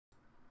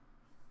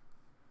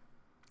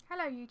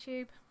Hello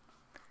YouTube,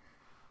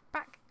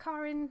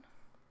 Karin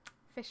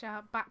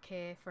Fisher back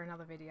here for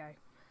another video.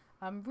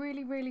 I'm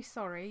really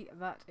sorry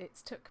that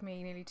it's took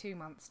me nearly 2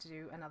 months to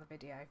do another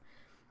video.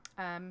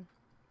 A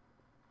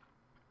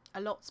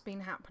lot's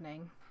been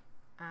happening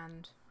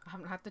and I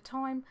haven't had the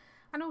time,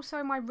 and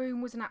also my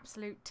room was an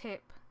absolute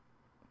tip.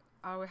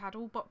 I had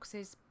all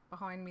boxes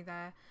behind me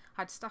there,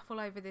 had stuff all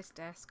over this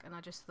desk, and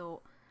I just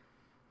thought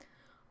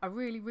I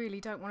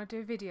really don't want to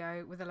do a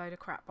video with a load of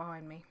crap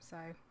behind me. So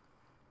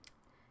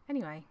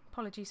anyway,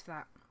 apologies for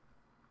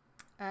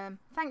that.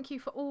 Thank you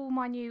for all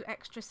my new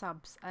extra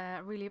subs. I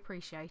really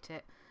appreciate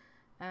it.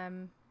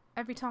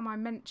 Every time I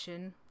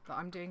mention that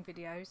I'm doing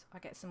videos, I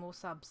get some more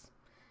subs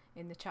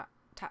in the chat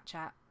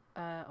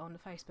on the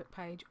Facebook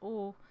page,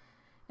 or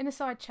in a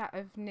side chat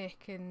of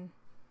Nick and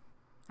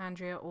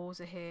Andrea or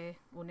Zahir,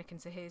 or Nick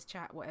and Zahir's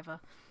chat, whatever.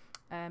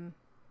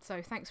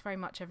 So thanks very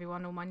much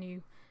everyone, all my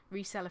new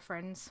reseller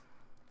friends.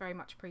 Very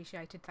much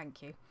appreciated,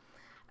 thank you.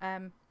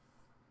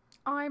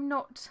 I'm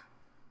not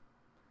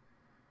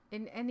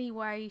in any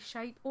way,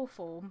 shape or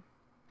form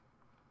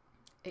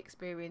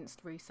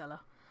experienced reseller.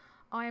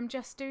 I am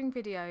just doing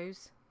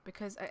videos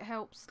because it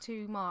helps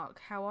to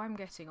mark how I'm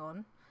getting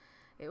on.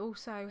 It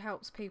also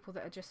helps people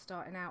that are just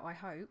starting out, I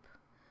hope,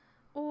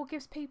 or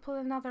gives people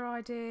another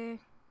idea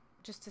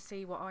just to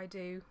see what I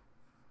do,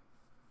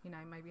 you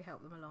know, maybe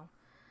help them along.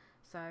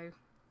 So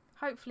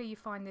hopefully you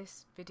find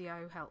this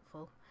video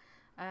helpful.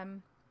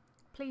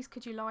 Please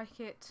could you like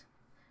it,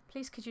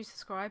 please could you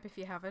subscribe if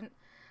you haven't,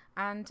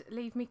 and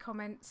leave me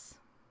comments,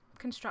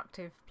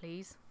 constructive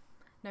please,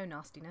 no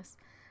nastiness,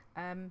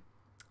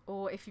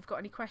 or if you've got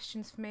any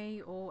questions for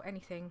me or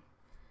anything,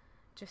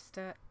 just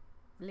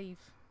leave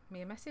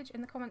me a message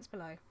in the comments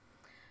below.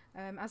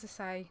 As I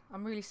say,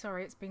 I'm really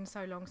sorry it's been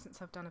so long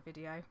since I've done a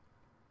video.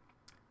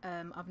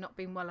 I've not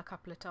been well a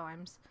couple of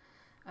times.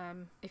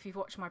 If you've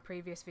watched my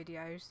previous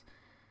videos,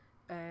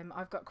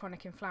 I've got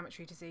chronic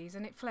inflammatory disease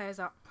and it flares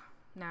up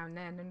now and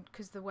then, and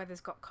because the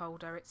weather's got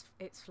colder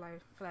it's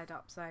flared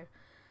up, so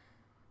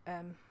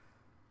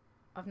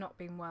I've not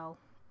been well,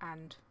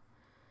 and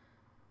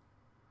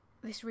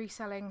this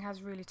reselling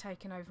has really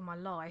taken over my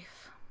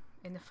life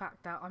in the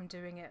fact that I'm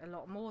doing it a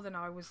lot more than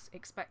I was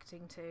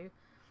expecting to,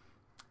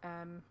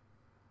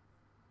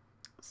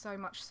 so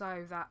much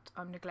so that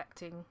I'm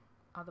neglecting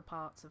other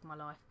parts of my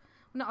life.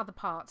 Not other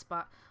parts,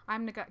 but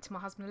I'm neglecting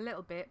my husband a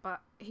little bit, but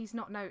he's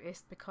not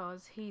noticed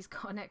because he's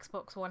got an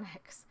Xbox One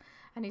X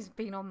and he's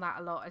been on that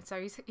a lot, and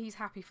so he's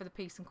happy for the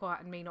peace and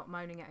quiet and me not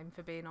moaning at him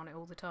for being on it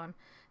all the time.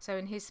 So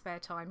in his spare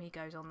time he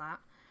goes on that.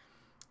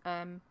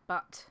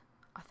 But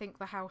I think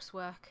the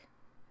housework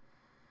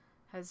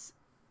has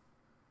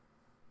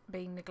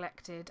been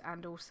neglected,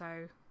 and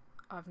also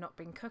I've not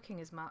been cooking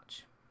as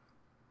much,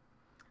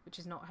 which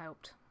has not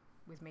helped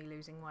with me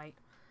losing weight.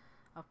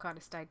 I've kind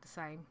of stayed the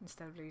same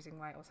instead of losing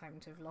weight. I was hoping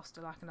to have lost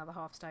like another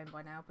half stone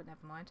by now, but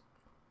never mind.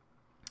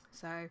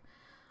 So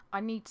I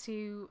need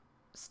to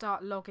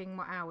start logging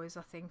my hours,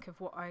 I think,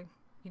 of what I,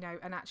 you know,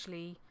 and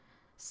actually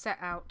set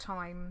out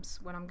times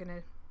when I'm going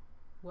to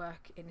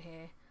work in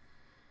here,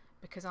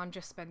 because I'm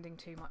just spending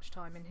too much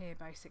time in here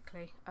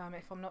basically.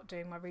 If I'm not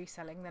doing my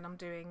reselling, then I'm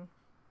doing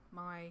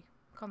my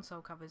console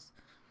covers.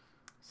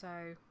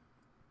 So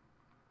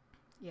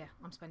yeah,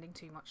 I'm spending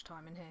too much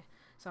time in here.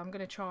 So I'm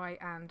going to try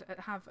and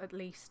have at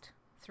least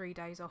 3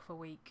 days off a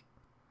week,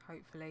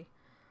 hopefully.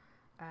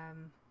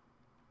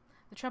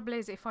 The trouble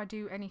is, if I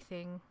do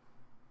anything,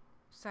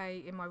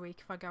 say in my week,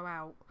 if I go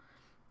out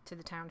to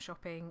the town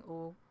shopping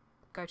or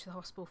go to the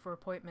hospital for an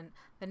appointment,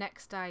 the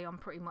next day I'm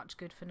pretty much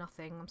good for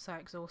nothing. I'm so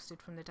exhausted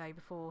from the day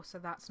before, so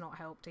that's not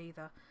helped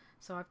either.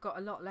 So I've got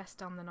a lot less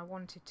done than I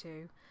wanted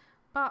to,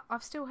 but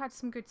I've still had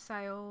some good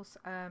sales.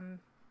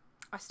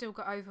 I still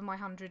got over my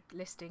 100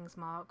 listings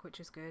mark, which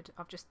is good.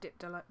 I've just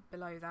dipped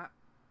below that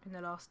in the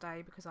last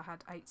day because I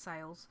had 8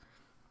 sales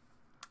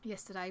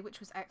yesterday, which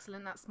was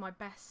excellent. That's my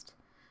best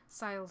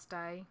sales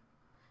day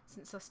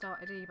since I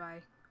started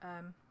eBay,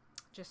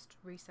 just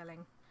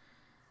reselling.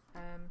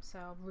 So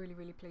I'm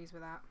really pleased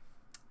with that.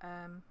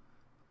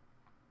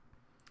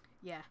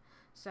 Yeah,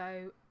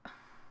 so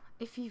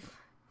if you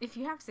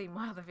have seen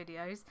my other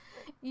videos,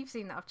 you've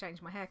seen that I've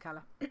changed my hair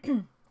colour.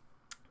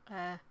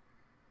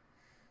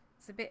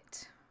 It's a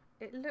bit,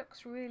 it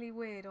looks really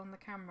weird on the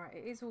camera.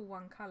 It is all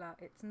one colour.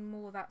 It's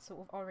more that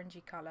sort of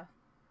orangey colour.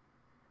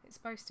 It's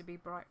supposed to be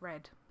bright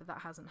red, but that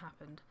hasn't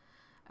happened.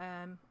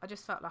 I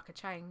just felt like a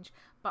change.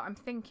 But I'm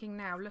thinking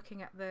now,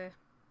 looking at the,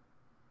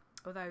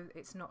 although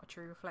it's not a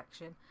true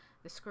reflection,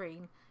 the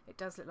screen, it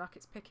does look like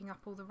it's picking up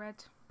all the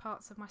red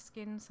parts of my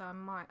skin. So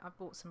I've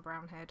bought some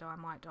brown hair dye, I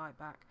might dye it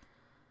back.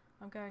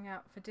 I'm going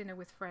out for dinner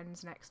with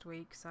friends next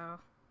week, so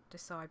I'll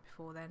decide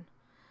before then.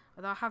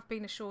 Although I have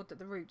been assured that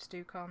the roots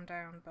do calm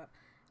down, but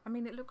I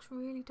mean, it looks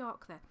really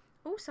dark there.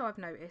 Also, I've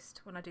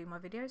noticed when I do my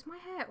videos, my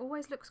hair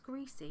always looks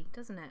greasy,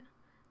 doesn't it?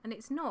 And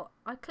it's not.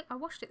 I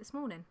washed it this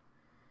morning.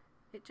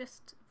 It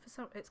just,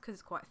 it's because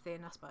it's quite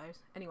thin, I suppose.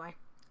 Anyway,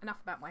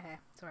 enough about my hair.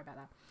 Sorry about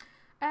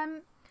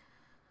that.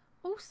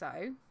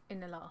 Also,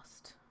 in the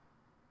last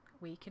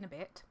week and a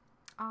bit,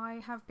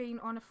 I have been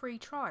on a free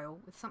trial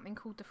with something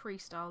called the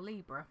Freestyle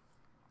Libra,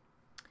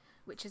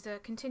 which is a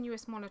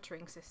continuous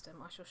monitoring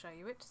system. I shall show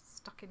you it. It's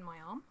stuck in my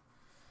arm.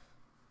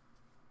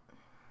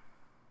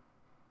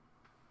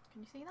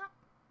 Can you see that?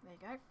 There you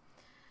go.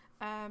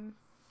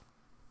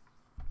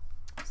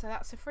 So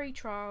that's a free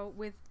trial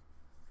with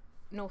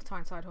North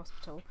Tyneside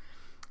Hospital,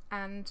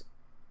 and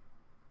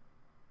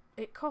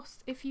it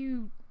costs, if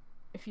you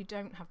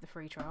don't have the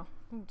free trial,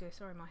 oh dear,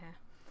 sorry, my hair.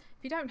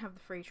 If you don't have the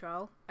free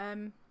trial,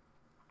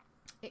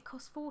 it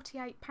costs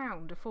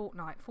 £48 a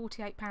fortnight,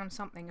 £48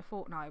 something a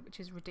fortnight, which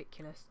is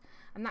ridiculous.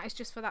 And that is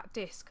just for that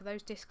disc.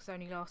 Those discs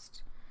only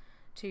last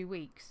 2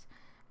 weeks.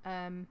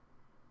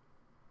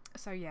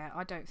 So yeah,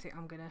 I don't think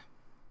I'm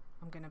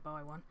gonna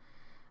buy one,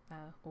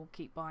 or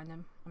keep buying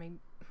them. I mean,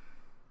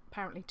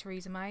 apparently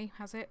Theresa May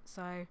has it,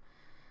 so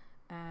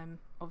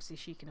obviously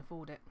she can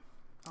afford it.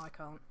 I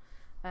can't.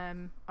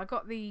 I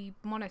got the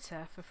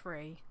monitor for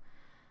free,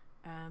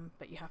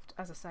 but you have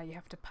to, as I say, you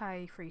have to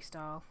pay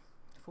Freestyle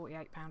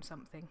 £48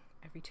 something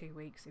every 2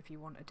 weeks if you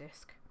want a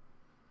disc.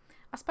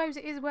 I suppose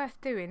it is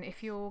worth doing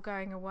if you're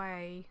going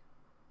away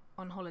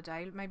on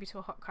holiday, maybe to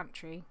a hot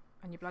country,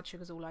 and your blood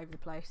sugar's all over the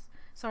place.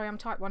 Sorry, I'm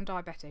type 1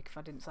 diabetic, if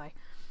I didn't say.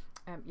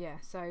 Yeah,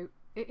 so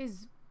it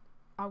is,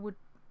 I would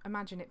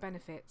imagine it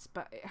benefits,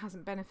 but it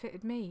hasn't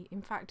benefited me.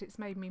 In fact, it's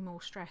made me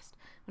more stressed.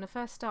 When I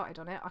first started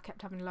on it, I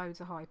kept having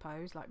loads of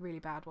hypos, like really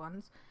bad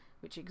ones,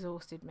 which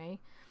exhausted me.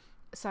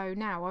 So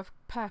now I've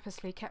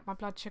purposely kept my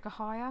blood sugar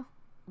higher,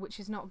 which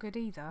is not good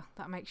either.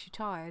 That makes you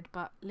tired,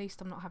 but at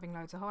least I'm not having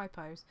loads of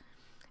hypos.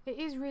 It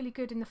is really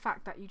good in the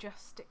fact that you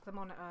just stick the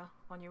monitor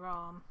on your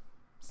arm,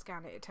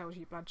 scan it, it tells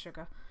you blood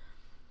sugar,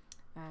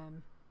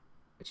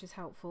 which is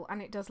helpful,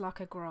 and it does like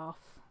a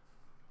graph,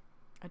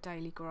 a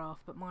daily graph,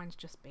 but mine's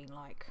just been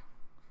like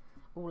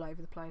all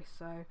over the place.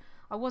 So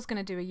I was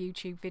going to do a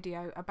YouTube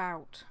video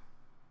about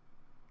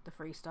the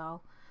Freestyle,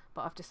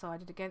 but I've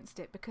decided against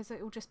it because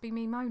it will just be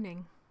me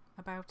moaning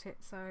about it.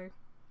 So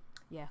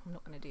yeah, I'm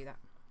not going to do that.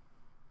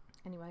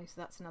 Anyway, so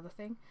that's another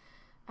thing.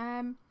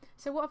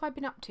 So what have I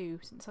been up to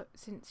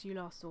since you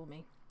last saw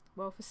me?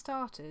 Well, for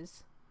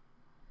starters,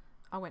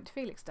 I went to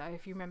Felixstowe.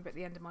 If you remember at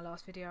the end of my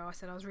last video, I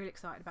said I was really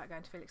excited about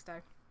going to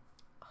Felixstowe.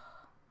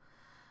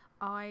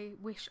 I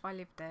wish I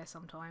lived there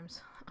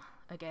sometimes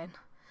again,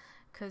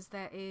 because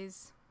there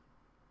is,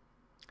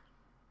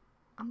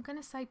 I'm going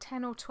to say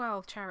 10 or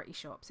 12 charity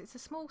shops. It's a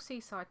small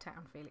seaside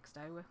town,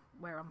 Felixstowe,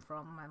 where I'm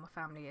from, where my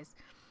family is.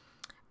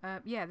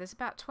 Yeah, there's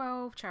about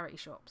 12 charity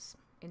shops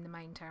in the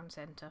main town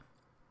centre.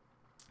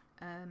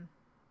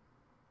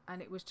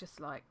 And it was just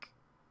like,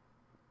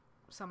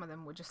 some of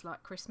them were just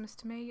like Christmas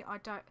to me.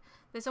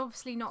 There's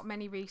obviously not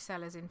many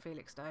resellers in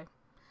Felixstowe,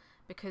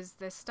 because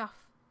there's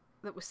stuff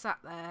that was sat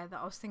there that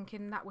I was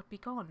thinking that would be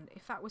gone.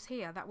 If that was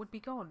here, that would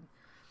be gone.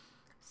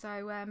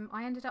 So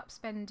I ended up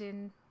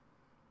spending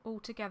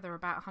altogether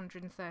about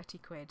 130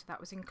 quid.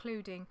 That was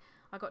including,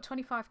 I got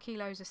 25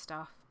 kilos of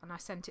stuff and I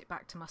sent it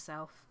back to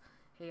myself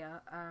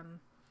here,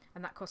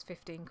 and that cost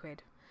 15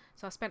 quid.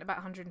 So I spent about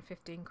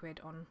 115 quid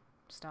on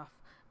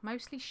stuff,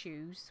 mostly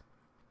shoes,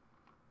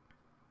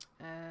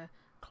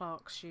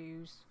 Clark's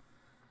shoes,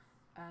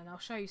 and I'll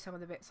show you some of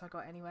the bits I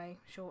got anyway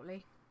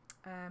shortly.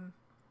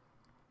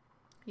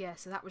 Yeah,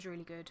 so that was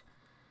really good.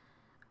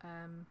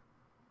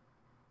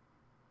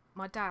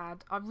 My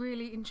dad, I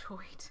really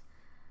enjoyed,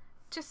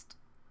 just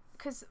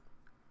because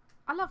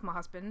I love my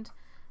husband,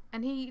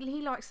 and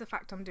he likes the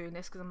fact I'm doing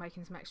this because I'm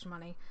making some extra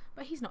money,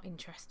 but he's not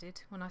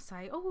interested when I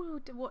say, oh,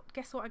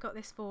 guess what I got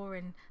this for,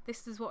 and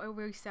this is what I'll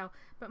resell.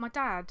 But my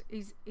dad,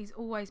 he's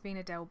always been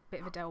a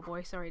bit of a Dell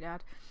boy. Sorry,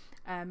 Dad.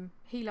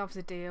 He loves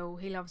a deal,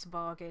 he loves a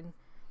bargain,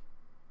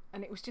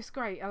 and it was just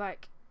great.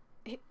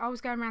 I was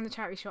going around the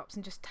charity shops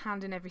and just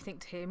handing everything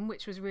to him,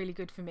 which was really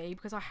good for me,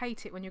 because I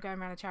hate it when you're going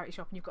around a charity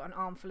shop and you've got an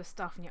armful of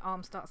stuff and your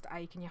arm starts to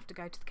ache and you have to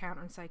go to the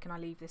counter and say, can I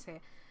leave this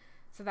here?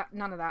 So that,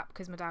 none of that,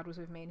 because my dad was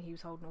with me and he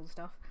was holding all the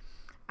stuff.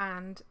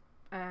 And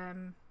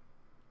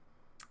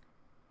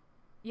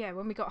yeah,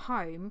 when we got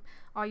home,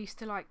 I used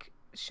to like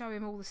show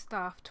him all the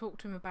stuff, talk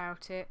to him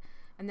about it,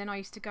 and then I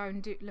used to go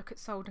and look at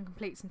sold and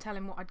completes and tell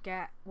him what I'd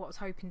get, what I was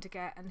hoping to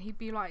get, and he'd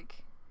be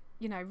like,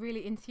 you know,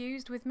 really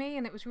enthused with me,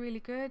 and it was really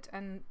good.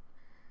 And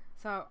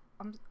so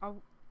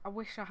I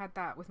wish I had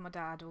that with my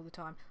dad all the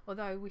time.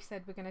 Although we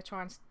said we're going to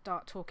try and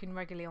start talking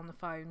regularly on the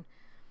phone,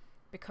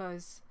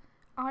 because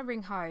I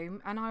ring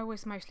home and I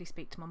always mostly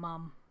speak to my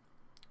mum,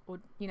 or,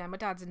 you know, my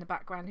dad's in the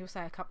background, he'll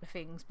say a couple of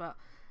things, but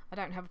I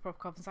don't have a proper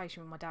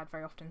conversation with my dad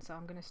very often. So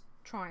I'm going to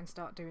try and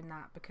start doing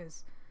that,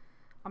 because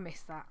I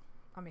miss that.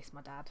 I miss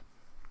my dad.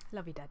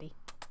 Love you, Daddy.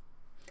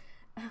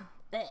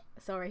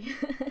 Sorry.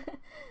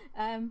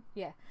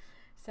 Yeah.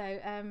 So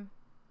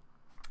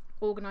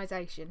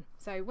organisation.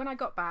 So when I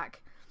got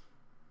back,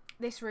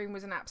 this room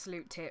was an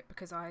absolute tip,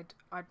 because I'd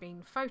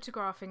been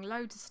photographing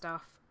loads of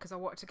stuff because I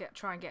wanted to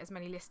try and get as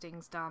many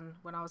listings done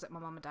when I was at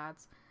my mum and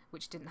dad's,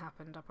 which didn't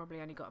happen. I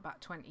probably only got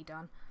about 20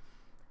 done.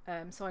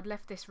 So I'd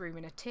left this room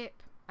in a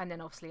tip, and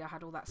then obviously I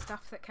had all that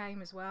stuff that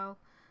came as well.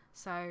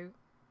 So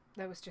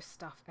there was just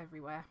stuff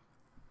everywhere.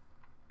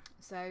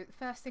 So the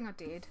first thing I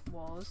did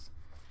was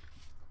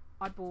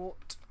I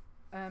bought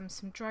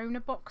some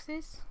Droner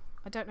boxes.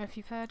 I don't know if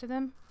you've heard of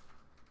them.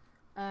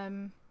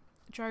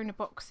 Droner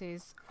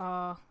boxes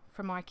are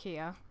from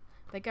IKEA.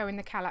 They go in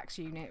the Kallax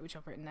unit, which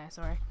I've written there,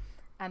 sorry.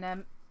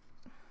 And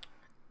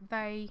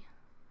they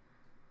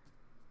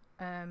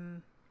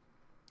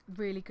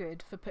really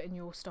good for putting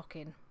your stock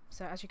in.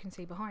 So as you can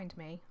see behind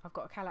me, I've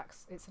got a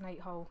Kallax. It's an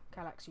 8-hole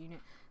Kallax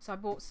unit. So I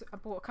bought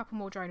a couple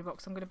more Droner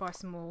boxes. I'm going to buy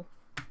some more,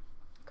 a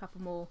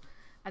couple more,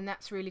 and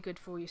that's really good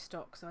for all your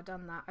stock. So I've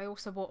done that. I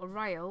also bought a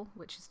rail,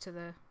 which is to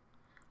the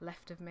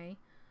left of me,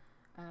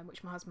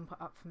 which my husband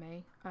put up for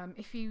me.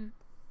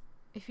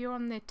 If you're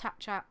on the Tap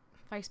Chat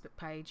Facebook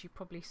page, you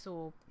probably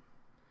saw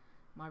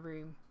my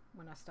room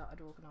when I started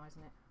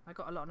organising it. I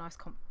got a lot of nice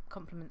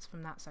compliments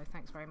from that, so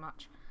thanks very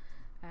much.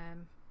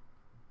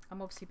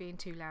 I'm obviously being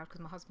too loud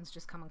because my husband's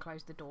just come and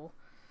closed the door.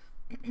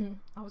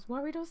 I was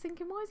worried. I was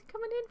thinking, why is he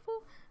coming in for?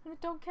 And the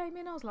dog came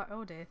in. I was like,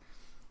 oh dear.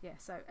 Yeah,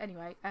 so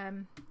anyway,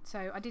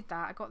 so I did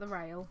that. I got the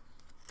rail,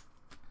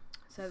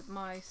 so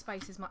my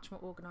space is much more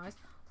organised.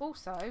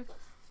 Also,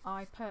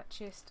 I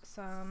purchased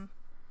some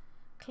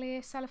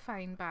clear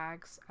cellophane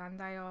bags, and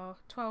they are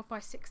 12 by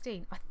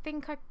 16. I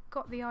think I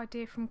got the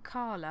idea from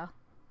Carla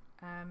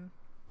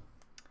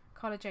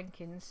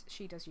Jenkins.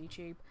 She does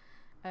YouTube.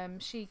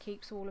 She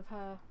keeps all of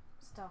her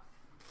stuff,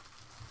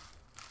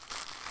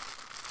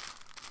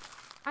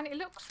 and it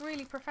looks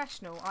really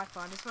professional, I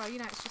find, as well. You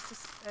know, it's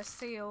just a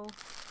seal.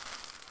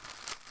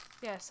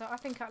 Yeah, so I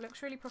think that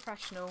looks really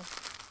professional.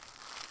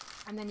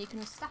 And then you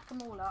can stack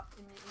them all up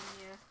in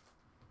your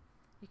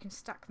you can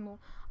stack them all.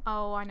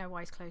 Oh, I know why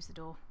he's closed the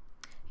door.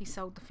 He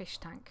sold the fish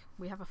tank.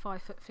 We have a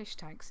 5-foot fish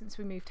tank since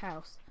we moved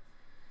house.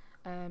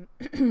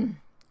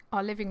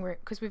 Our living room,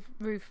 because we've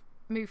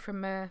moved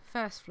from a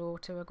first floor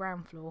to a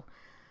ground floor.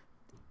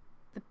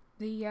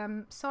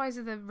 The size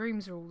of the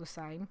rooms are all the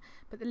same,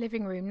 but the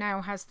living room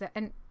now has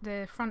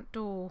the front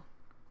door,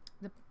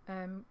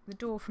 the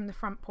door from the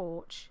front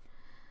porch,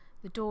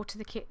 the door to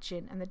the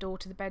kitchen, and the door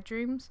to the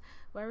bedrooms.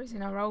 Whereas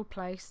in our old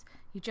place,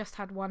 you just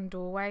had one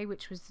doorway,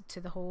 which was to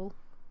the hall.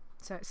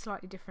 So it's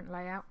slightly different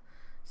layout.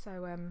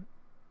 So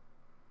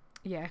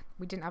yeah,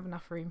 we didn't have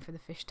enough room for the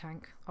fish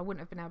tank. I wouldn't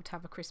have been able to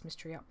have a Christmas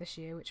tree up this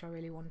year, which I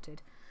really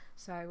wanted.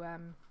 So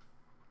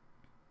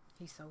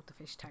he sold the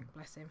fish tank,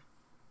 bless him.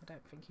 I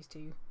don't think he's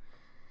too...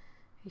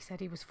 He said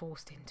he was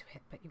forced into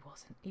it, but he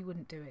wasn't. He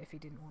wouldn't do it if he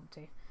didn't want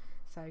to.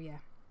 So yeah.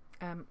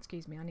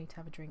 Excuse me, I need to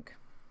have a drink.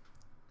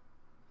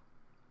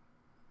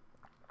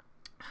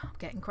 I'm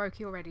getting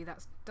croaky already.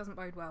 That doesn't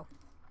bode well.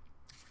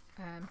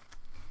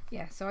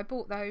 Yeah, so I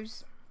bought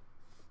those,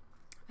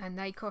 and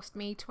they cost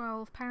me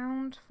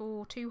 £12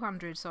 for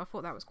 200, so I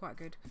thought that was quite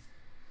good.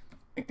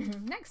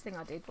 Next thing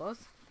I did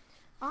was,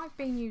 I've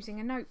been using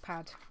a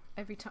notepad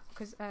every time,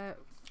 because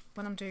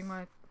when I'm doing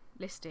my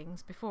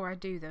listings, before I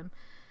do them,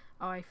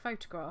 I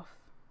photograph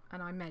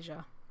and I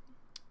measure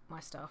my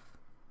stuff,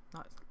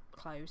 like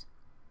clothes,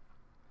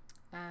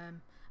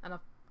 and I've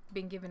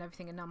been given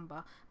everything a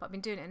number, but I've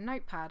been doing it in a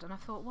notepad, and I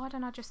thought, why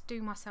don't I just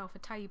do myself a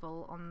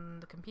table on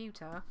the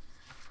computer?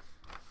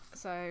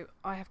 So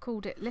I have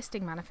called it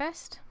Listing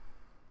Manifest,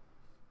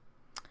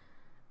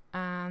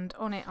 and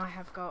on it I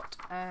have got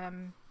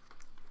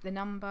the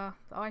number,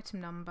 the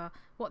item number,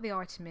 what the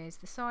item is,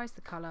 the size,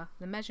 the colour,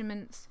 the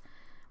measurements,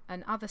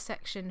 and other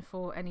section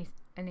for any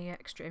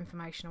extra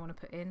information I want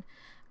to put in.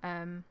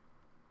 I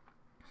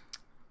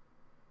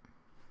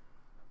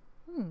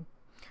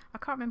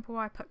can't remember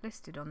why I put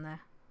listed on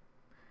there.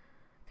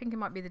 I think it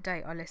might be the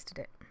date I listed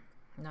it.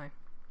 No, I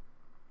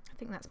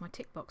think that's my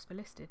tick box for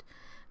listed.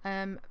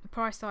 The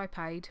price I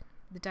paid,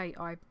 the date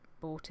I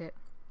bought it,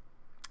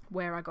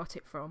 where I got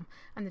it from,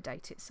 and the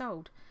date it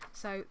sold.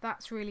 So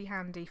that's really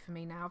handy for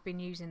me now. I've been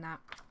using that.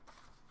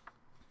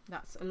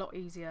 That's a lot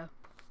easier.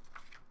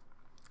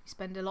 You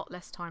spend a lot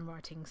less time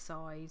writing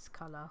size,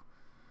 colour,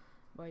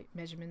 weight,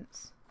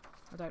 measurements.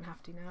 I don't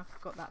have to now.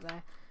 I've got that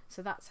there.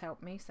 So that's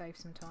helped me save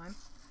some time.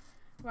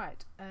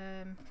 Right,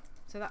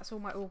 so that's all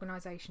my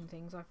organisation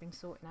things I've been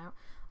sorting out.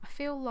 I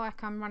feel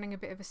like I'm running a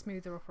bit of a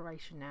smoother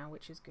operation now,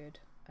 which is good.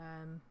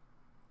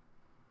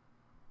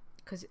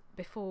 Because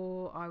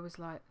before I was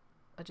like,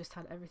 I just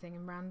had everything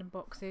in random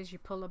boxes. You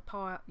pull a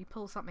pile, you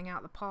pull something out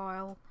of the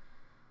pile,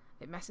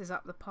 it messes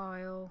up the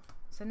pile.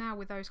 So now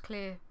with those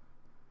clear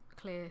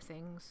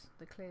things,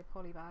 the clear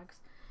poly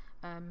bags,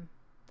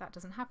 that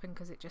doesn't happen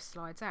because it just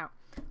slides out.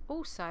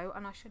 Also,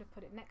 and I should have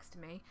put it next to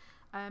me,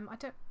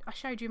 I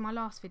showed you in my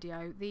last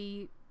video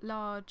the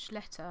large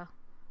letter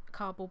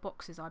cardboard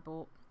boxes I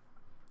bought.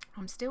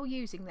 I'm still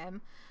using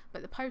them,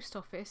 but the post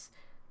office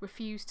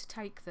refused to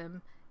take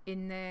them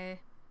in there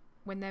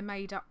when they're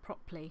made up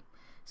properly.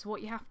 So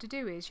what you have to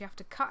do is you have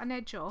to cut an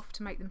edge off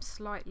to make them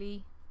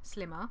slightly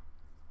slimmer,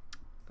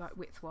 like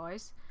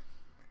width-wise.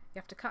 You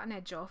have to cut an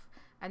edge off,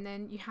 and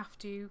then you have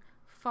to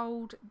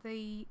fold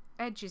the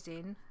edges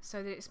in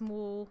so that it's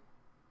more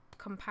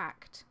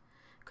compact,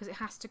 because it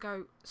has to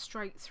go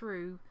straight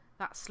through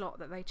that slot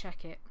that they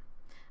check it,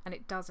 and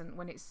it doesn't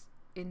when it's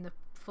in the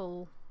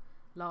full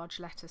large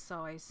letter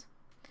size.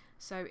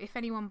 So if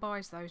anyone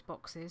buys those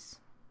boxes,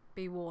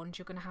 be warned,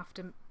 you're going to have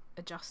to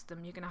adjust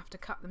them, you're going to have to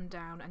cut them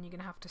down, and you're going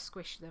to have to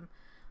squish them.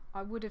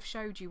 I would have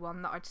showed you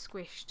one that I'd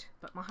squished,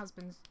 but my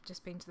husband's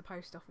just been to the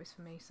post office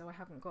for me, so I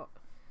haven't got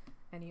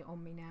any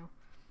on me now.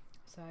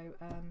 So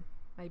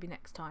maybe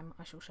next time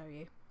I shall show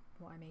you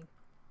what I mean.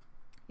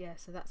 Yeah,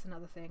 so that's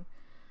another thing.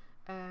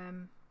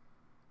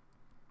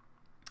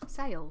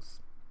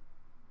 Sales.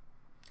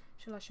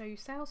 Shall I show you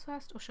sales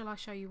first, or shall I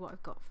show you what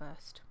I've got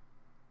first?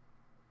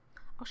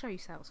 I'll show you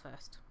sales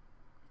first.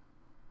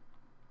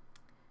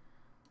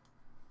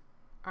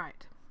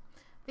 Right,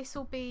 this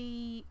will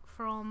be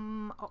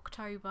from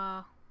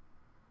October,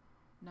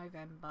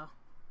 November.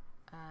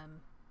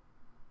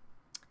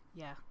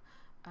 Yeah.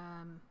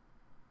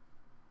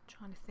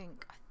 Trying to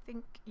think. I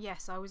think,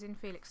 yes, I was in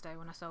Felixstowe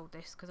when I sold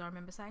this, because I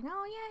remember saying,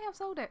 oh yeah, I've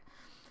sold it.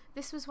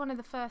 This was one of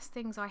the first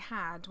things I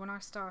had when I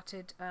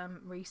started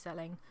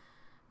reselling.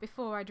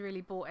 Before I'd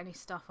really bought any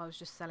stuff, I was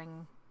just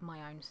selling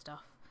my own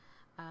stuff.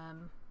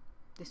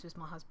 This was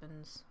my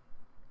husband's.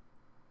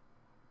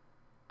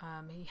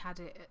 He had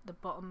it at the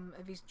bottom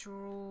of his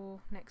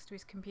drawer next to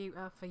his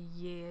computer for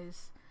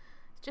years.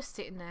 It's just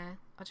sitting there.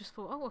 I just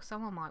thought, oh, well,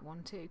 someone might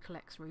want it who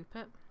collects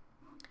Rupert.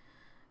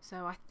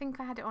 So I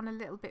think I had it on a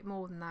little bit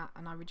more than that,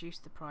 and I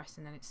reduced the price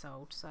and then it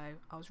sold. So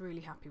I was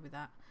really happy with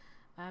that.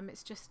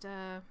 It's just,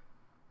 as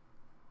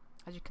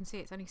you can see,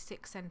 it's only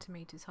 6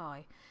 centimetres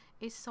high.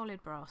 It's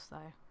solid brass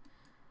though.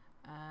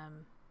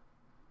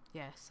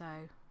 Yeah, so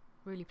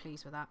really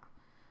pleased with that.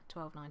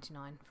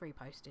 £12.99, free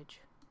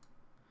postage.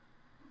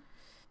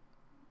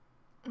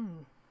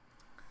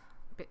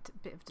 Bit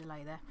of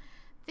delay there.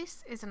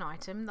 This is an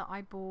item that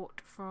I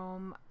bought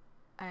from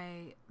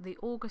the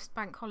August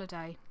bank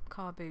holiday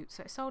car boot.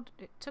 So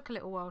it took a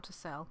little while to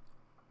sell,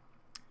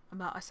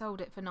 but I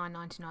sold it for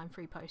 £9.99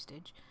 free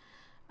postage,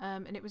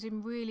 and it was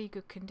in really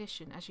good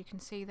condition. As you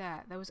can see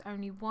there was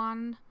only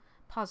one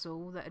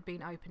puzzle that had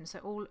been opened.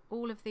 So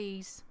all of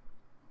these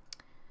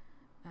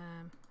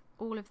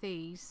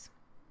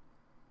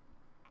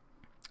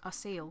are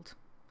sealed.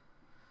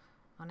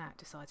 Oh, now it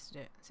decides to do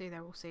it. See,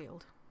 they're all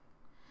sealed.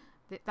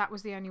 That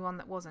was the only one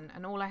that wasn't,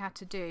 and all I had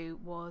to do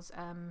was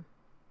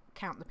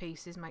count the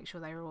pieces, make sure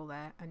they were all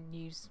there, and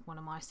use one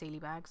of my Sealy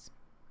bags.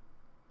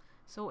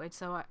 Sorted.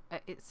 So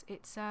it's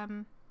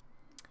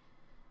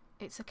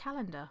a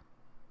calendar.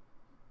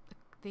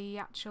 The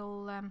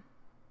actual I'm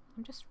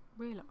just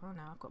real. Oh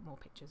no, I've got more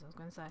pictures. I was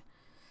going to say.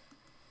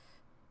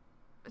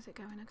 Is it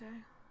going to go?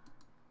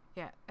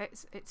 Yeah,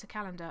 it's a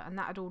calendar, and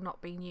that had all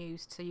not been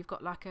used. So you've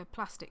got like a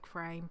plastic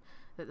frame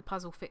that the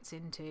puzzle fits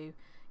into.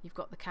 You've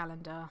got the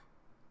calendar,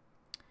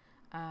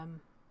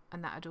 and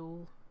that had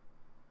all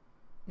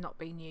not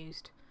been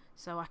used.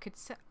 So I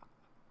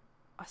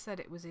said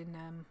it was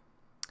in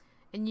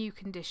new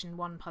condition.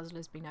 One puzzle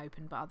has been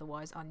opened, but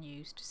otherwise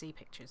unused. To see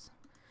pictures.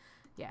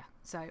 Yeah,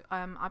 so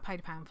I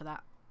paid £1 for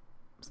that.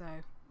 So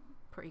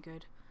pretty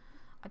good.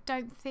 I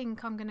don't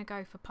think I'm going to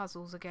go for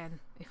puzzles again,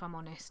 if I'm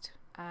honest.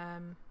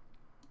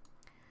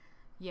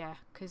 Yeah,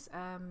 because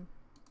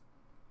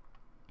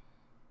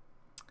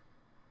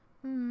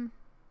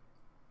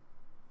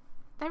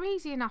they're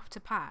easy enough to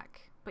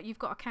pack, but you've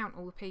got to count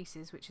all the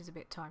pieces, which is a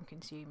bit time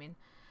consuming,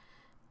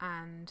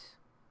 and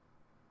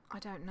I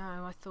don't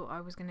know, I thought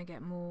I was going to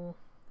get more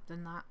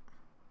than that.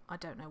 I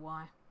don't know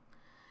why.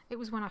 It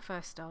was when I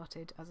first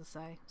started, as I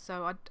say,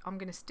 so I'm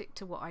going to stick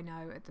to what I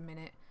know at the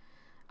minute.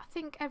 I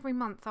think every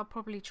month I'll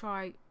probably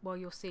try, well,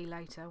 you'll see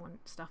later when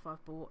stuff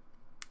I've bought,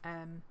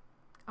 I'm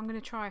going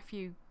to try a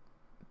few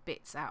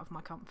bits out of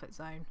my comfort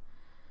zone,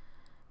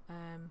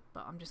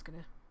 but I'm just going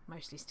to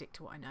mostly stick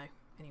to what I know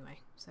anyway.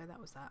 So that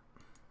was that.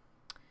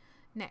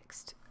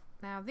 Next,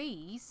 now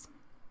these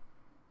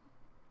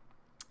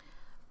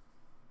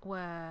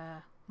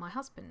were my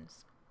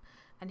husband's,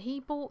 and he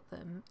bought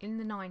them in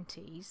the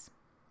 90s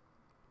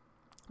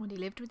when he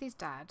lived with his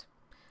dad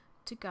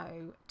to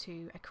go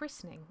to a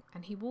christening,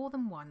 and he wore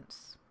them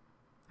once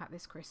at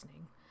this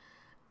christening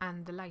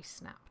and the lace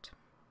snapped,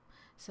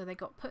 so they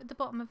got put at the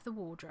bottom of the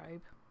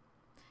wardrobe,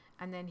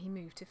 and then he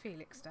moved to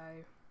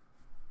Felixstowe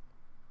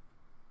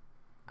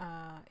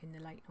in the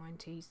late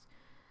 90s,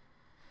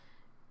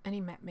 and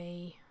he met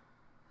me,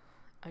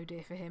 oh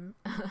dear for him,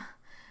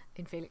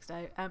 in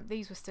Felixstowe.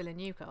 These were still in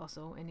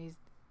Newcastle, in his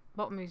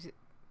bottom of his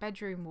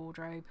bedroom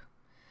wardrobe,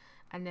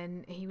 and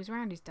then he was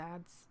around his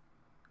dad's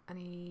and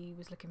he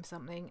was looking for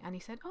something, and he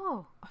said,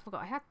 oh, I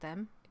forgot I had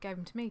them. He gave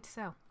them to me to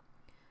sell.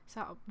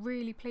 So I'm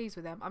really pleased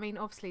with them. I mean,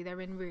 obviously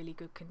they're in really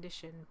good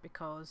condition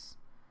because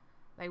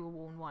they were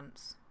worn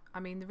once.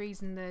 I mean, the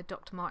reason the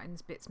Dr.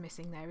 Martens bit's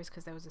missing there is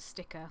because there was a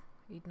sticker.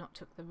 He'd not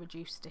took the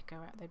reduced sticker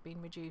out. They'd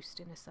been reduced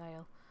in a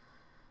sale.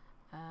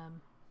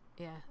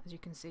 Yeah, as you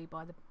can see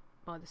by the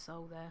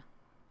sole there,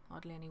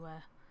 hardly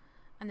anywhere.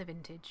 And the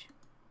vintage.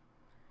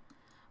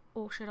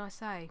 Or should I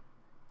say,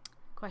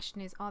 question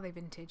is, are they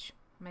vintage?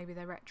 Maybe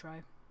they're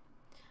retro.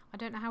 I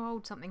don't know how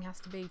old something has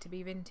to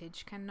be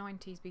vintage. Can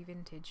 90s be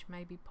vintage?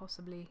 Maybe,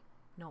 possibly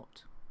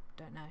not.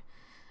 Don't know.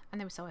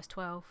 And they were size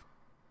 12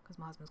 because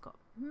my husband's got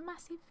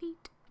massive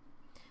feet.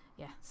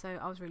 Yeah, so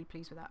I was really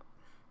pleased with that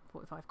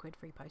 45 quid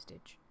free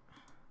postage.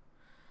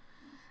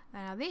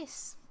 Now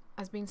this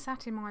has been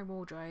sat in my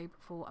wardrobe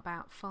for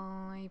about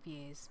 5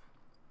 years.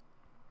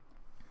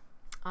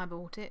 I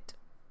bought it.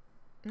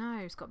 No,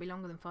 it's got to be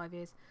longer than 5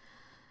 years.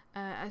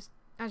 As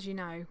you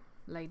know,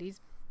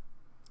 ladies,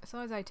 a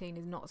size 18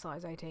 is not a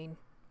size 18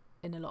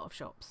 in a lot of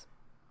shops.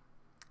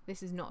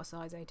 This is not a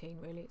size 18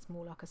 really, it's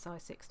more like a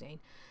size 16.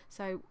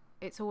 So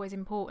it's always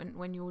important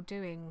when you're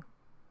doing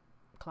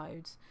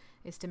clothes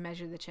is to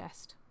measure the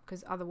chest,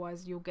 because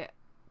otherwise you'll get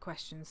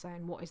questions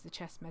saying what is the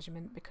chest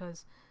measurement,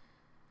 because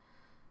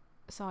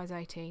size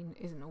 18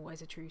 isn't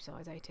always a true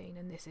size 18,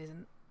 and this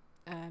isn't.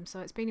 So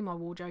it's been in my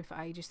wardrobe for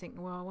ages,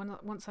 thinking, well,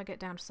 once I get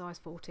down to size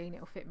 14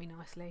 it'll fit me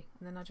nicely,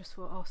 and then I just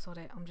thought, oh sod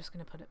it, I'm just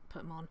going to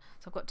put them on.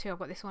 So I've got two. I've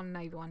got this one and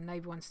navy one.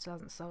 Navy one still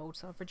hasn't sold,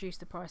 so I've reduced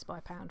the price by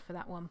 £1 for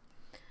that one.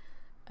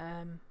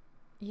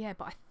 Yeah,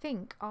 but I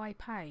think I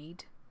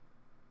paid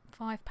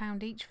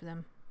 £5 each for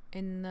them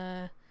in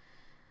the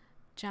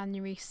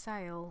January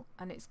sale,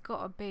 and it's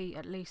got to be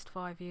at least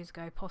 5 years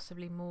ago,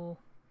 possibly more.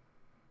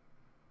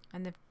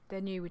 And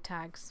they're new with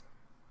tags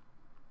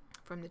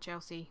from the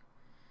Chelsea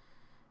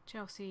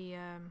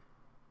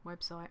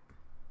website,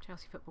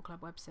 Chelsea Football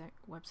Club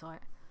website.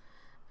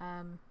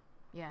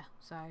 Yeah,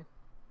 so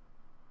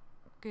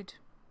good.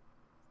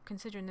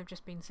 Considering they've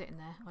just been sitting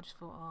there, I just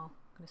thought, oh,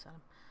 I'm going to sell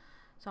them.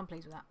 So I'm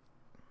pleased with that.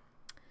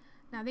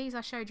 Now these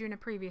I showed you in a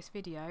previous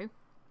video.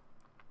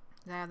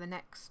 They are the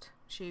next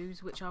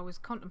shoes, which I was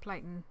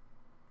contemplating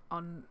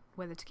on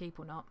whether to keep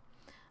or not,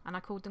 and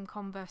I called them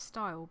Converse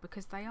style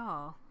because they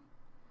are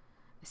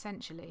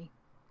essentially,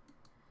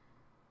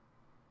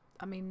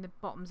 I mean, the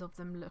bottoms of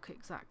them look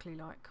exactly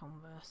like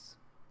Converse,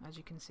 as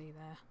you can see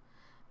there.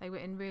 They were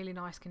in really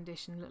nice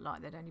condition, looked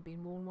like they'd only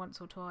been worn once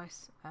or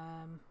twice.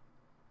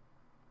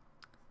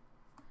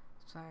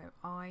 So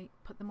I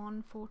put them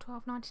on for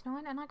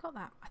 £12.99 and I got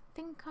that. I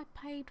think I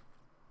paid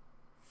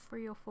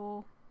 £3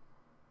 or £4.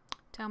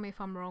 Tell me if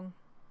I'm wrong.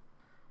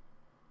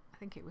 I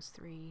think it was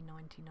 £3.99.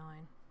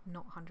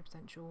 Not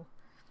 100% sure.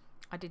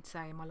 I did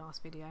say in my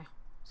last video.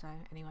 So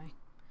anyway,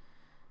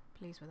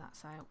 pleased with that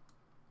sale.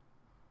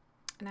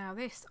 Now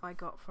this I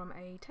got from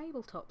a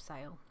tabletop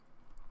sale.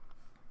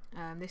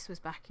 This was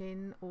back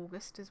in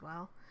August as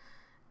well.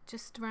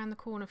 Just around the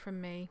corner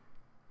from me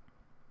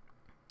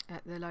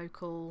at the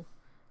local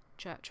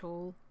church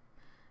hall.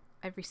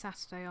 Every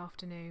Saturday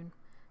afternoon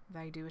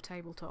they do a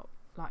tabletop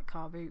like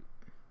car boot,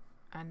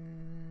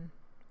 and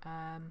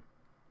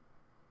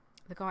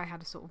the guy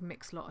had a sort of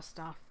mixed lot of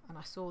stuff, and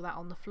I saw that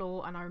on the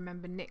floor, and I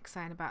remember Nick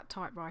saying about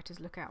typewriters,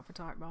 look out for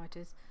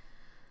typewriters.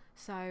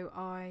 So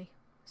I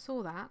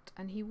saw that,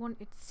 and he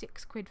wanted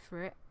 £6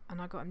 for it,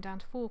 and I got him down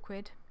to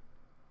 £4,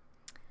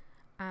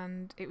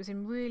 and it was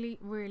in really,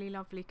 really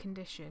lovely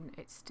condition.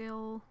 It's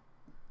still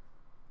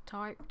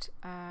typed.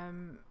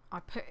 I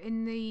put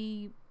in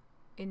the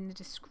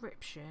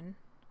description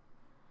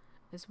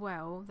as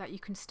well that you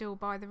can still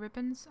buy the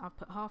ribbons. I've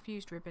put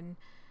half-used ribbon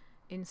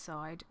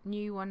inside.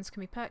 New ones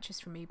can be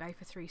purchased from eBay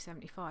for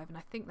 £3.75, and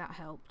I think that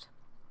helped.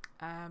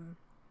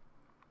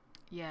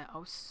 Yeah, I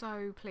was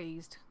so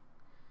pleased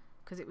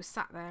because it was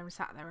sat there,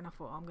 and I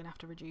thought, oh, I'm going to have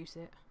to reduce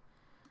it.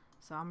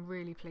 So I'm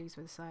really pleased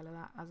with the sale of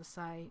that. As I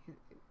say,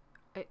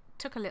 it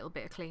took a little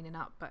bit of cleaning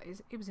up, but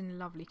it was in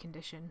lovely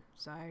condition.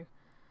 So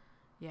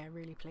yeah,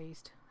 really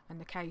pleased. And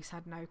the case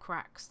had no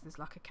cracks. There's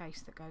like a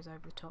case that goes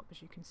over the top,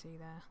 as you can see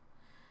there.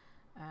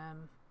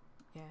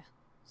 Yeah,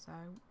 so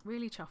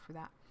really chuffed with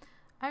that.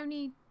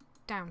 Only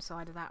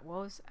downside of that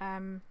was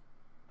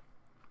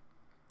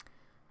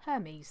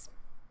Hermes,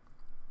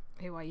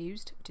 who I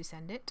used to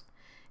send it.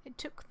 It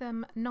took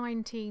them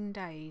 19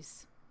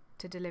 days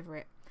to deliver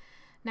it.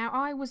 Now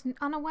I was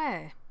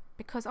unaware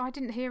because I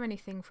didn't hear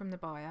anything from the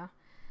buyer,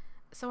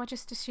 so I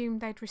just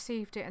assumed they'd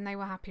received it and they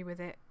were happy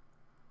with it.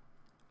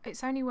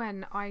 It's only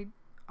when I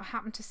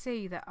happened to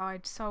see that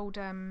I'd sold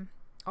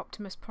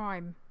Optimus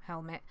Prime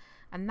helmet,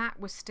 and that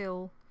was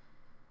still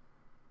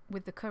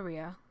with the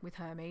courier with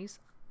Hermes.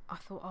 I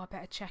thought, oh, I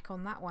better check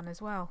on that one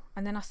as well.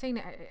 And then I seen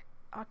it.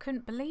 I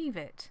couldn't believe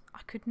it.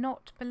 I could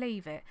not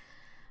believe it.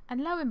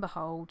 And lo and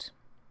behold,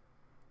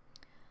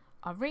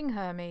 I ring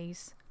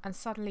Hermes and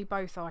suddenly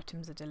both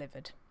items are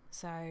delivered.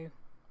 So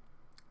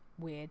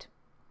weird.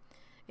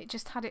 It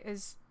just had it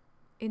as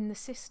in the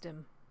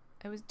system.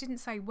 Didn't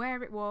say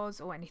where it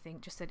was or anything,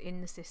 just said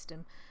in the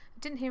system. I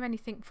didn't hear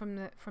anything from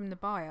the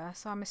buyer,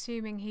 so I'm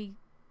assuming he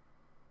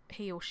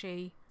or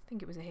she, I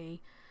think it was a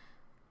he,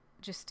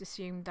 just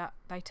assumed that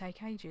they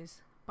take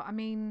ages. But I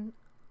mean,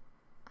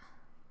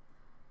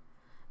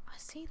 I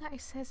see that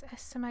it says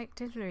estimate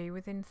delivery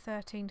within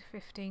 13 to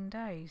 15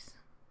 days.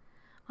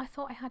 I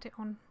thought I had it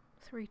on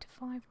 3 to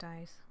 5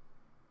 days.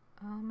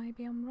 Oh,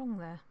 maybe I'm wrong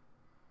there.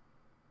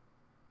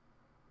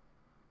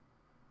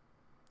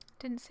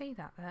 Didn't see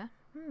that there.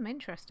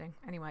 Interesting.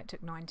 Anyway, it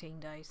took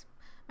 19 days.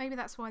 Maybe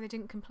that's why they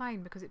didn't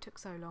complain, because it took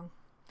so long.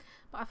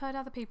 But I've heard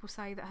other people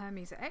say that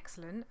Hermes are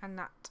excellent and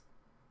that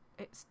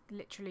it's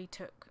literally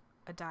took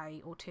a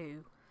day or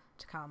two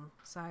to come.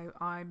 So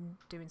I'm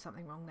doing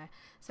something wrong there.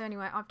 So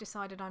anyway, I've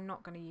decided I'm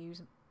not going to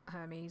use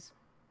Hermes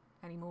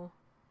anymore.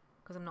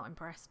 because I'm not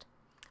impressed.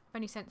 I've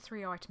only sent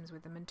 3 items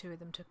with them and 2 of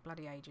them took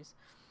bloody ages.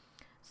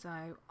 So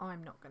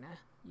I'm not going to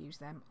use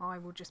them. I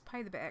will just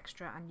pay the bit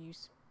extra and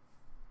use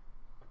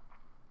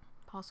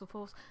Parcel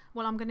Force.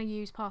 Well, I'm going to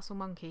use Parcel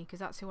Monkey because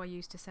that's who I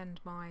used to send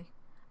my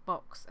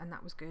box, and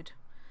that was good.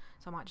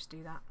 So I might just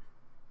do that.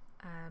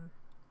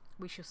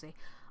 We shall see.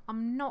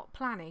 I'm not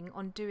planning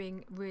on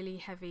doing really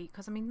heavy,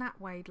 because I mean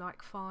that weighed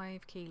like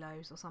 5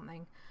 kilos or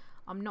something.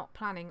 I'm not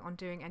planning on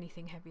doing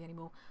anything heavy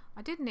anymore.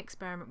 I did an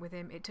experiment with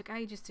him. It took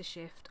ages to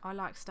shift. I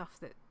like stuff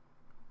that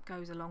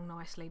goes along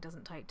nicely,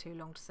 doesn't take too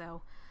long to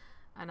sell,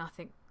 and I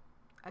think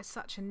it's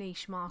such a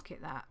niche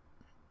market that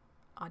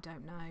I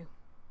don't know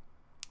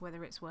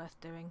whether it's worth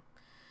doing.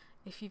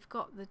 If you've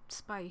got the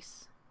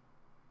space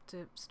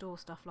to store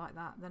stuff like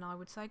that, then I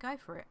would say go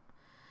for it,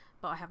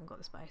 but I haven't got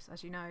the space.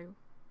 As you know,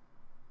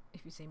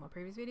 if you've seen my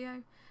previous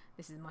video,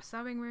 this is my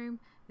sewing room.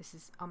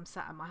 I'm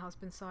sat at my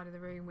husband's side of the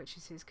room, which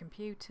is his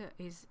computer,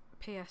 his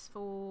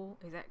PS4,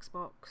 his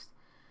Xbox,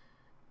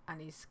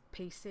 and his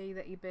PC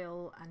that he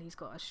built, and he's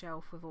got a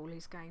shelf with all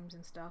his games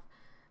and stuff.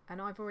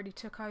 And I've already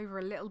took over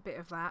a little bit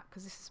of that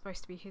because this is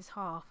supposed to be his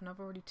half, and I've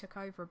already took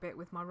over a bit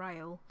with my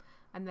rail,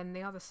 and then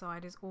the other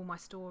side is all my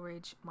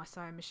storage, my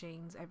sewing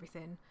machines,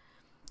 everything.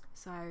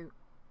 So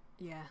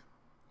yeah,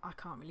 I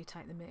can't really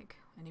take the mick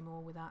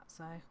anymore with that.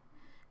 So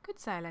good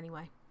sale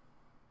anyway.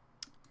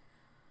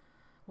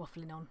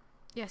 Waffling on.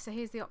 Yeah, so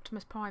here's the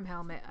Optimus Prime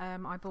helmet.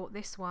 I bought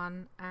this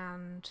one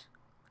and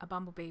a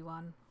Bumblebee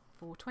one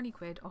for 20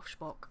 quid off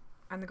Spock,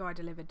 and the guy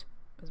delivered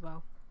as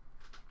well.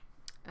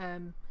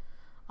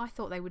 I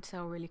thought they would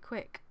sell really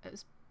quick. It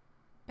was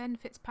Ben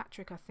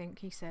Fitzpatrick, I think,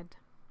 he said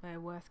they're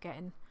worth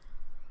getting.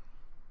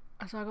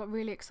 So I got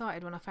really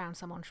excited when I found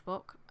some on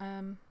Spock.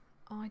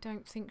 I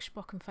don't think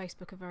Spock and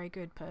Facebook are very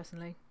good,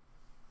 personally.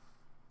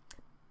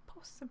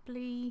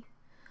 Possibly,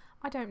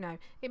 I don't know.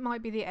 It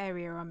might be the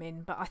area I'm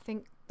in, but I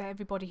think that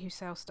everybody who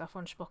sells stuff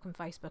on Spock and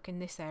Facebook in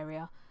this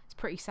area is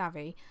pretty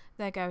savvy.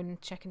 They're going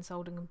and checking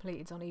sold and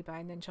completed on eBay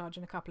and then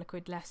charging a couple of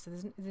quid less, so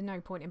there's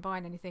no point in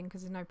buying anything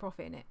because there's no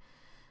profit in it.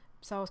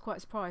 So I was quite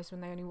surprised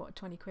when they only wanted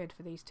 20 quid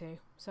for these two.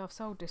 So I've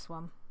sold this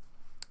one,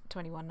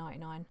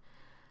 $21.99.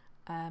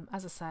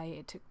 As I say,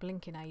 it took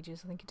blinking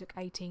ages. I think it took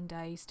 18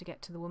 days to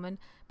get to the woman,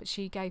 but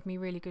she gave me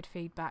really good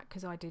feedback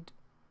because I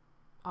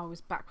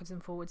was backwards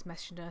and forwards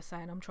messaging her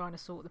saying I'm trying to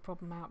sort the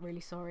problem out,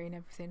 really sorry and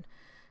everything.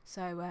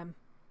 So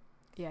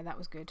yeah, that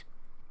was good.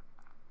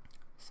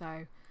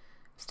 So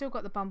still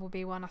got the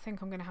Bumblebee one. I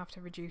think I'm going to have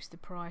to reduce the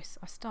price.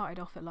 I started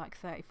off at like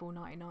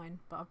 $34.99,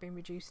 but I've been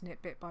reducing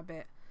it bit by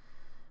bit.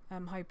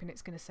 I'm hoping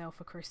it's going to sell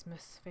for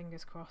Christmas,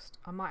 fingers crossed.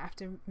 I might have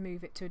to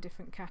move it to a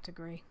different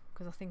category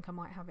because I think I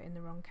might have it in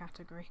the wrong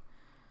category.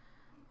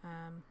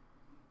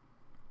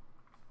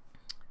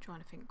 Trying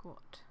to think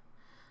what.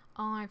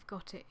 I've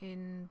got it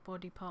in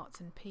body parts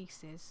and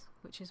pieces,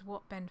 which is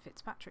what Ben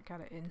Fitzpatrick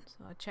had it in,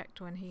 so I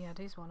checked when he had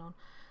his one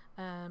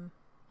on.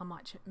 I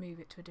might move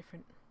it to a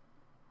different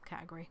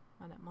category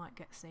and it might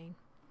get seen.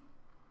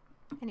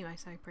 Anyway,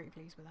 so pretty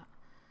pleased with that.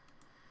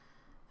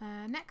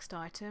 Next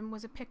item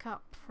was a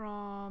pickup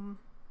from,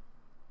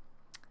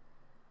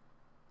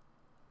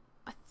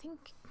 I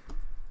think,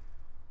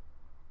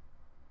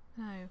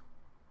 no,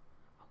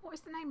 what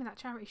is the name of that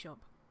charity shop?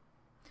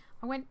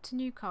 I went to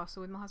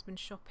Newcastle with my husband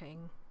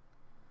shopping.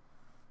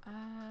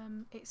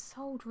 It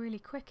sold really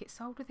quick. It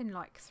sold within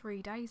like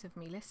 3 days of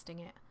me listing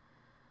it,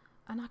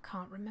 and I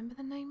can't remember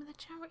the name of the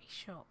charity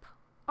shop.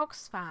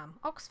 Oxfam,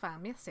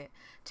 that's it.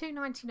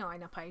 $2.99 I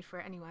paid for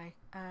it anyway.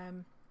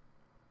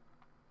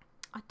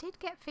 I did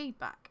get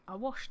feedback. I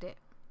washed it.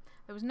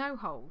 There was no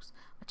holes.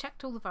 I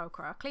checked all the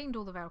Velcro. I cleaned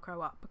all the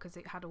Velcro up because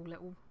it had all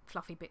little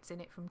fluffy bits in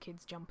it from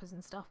kids' jumpers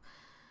and stuff.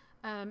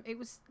 It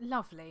was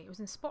lovely. It was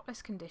in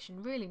spotless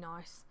condition, really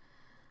nice.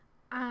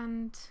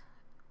 And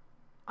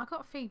I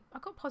got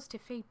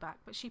positive feedback,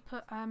 but she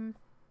put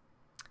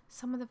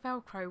some of the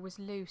Velcro was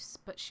loose,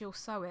 but she'll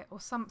sew it or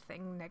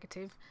something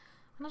negative.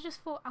 And I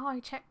just thought, oh, I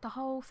checked the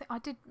whole thing. I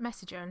did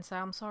message her and say,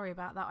 I'm sorry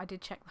about that. I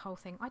did check the whole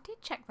thing. I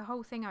did check the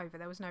whole thing over.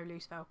 There was no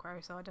loose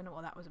Velcro, so I don't know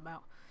what that was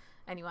about.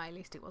 Anyway, at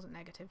least it wasn't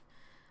negative.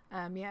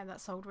 Yeah,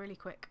 that sold really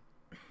quick.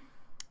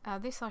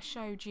 This I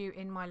showed you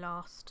in my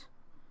last,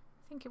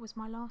 I think it was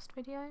my last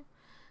video.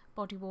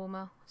 Body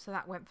warmer. So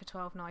that went for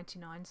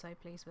 $12.99, so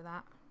pleased with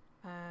that.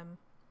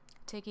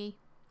 Tiggy.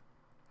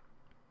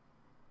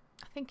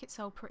 I think it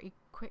sold pretty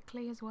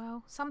quickly as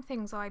well. Some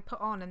things I put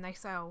on and they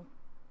sell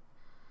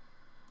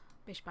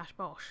bish bash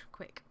bosh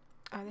quick.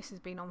 This has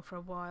been on for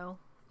a while.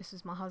 This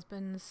is my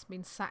husband's,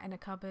 been sat in a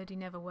cupboard, he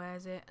never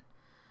wears it.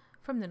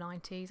 From the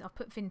 90s. I've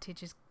put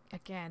vintage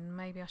again,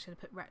 maybe I should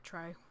have put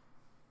retro.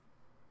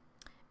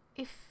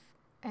 If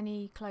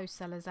any clothes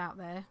sellers out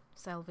there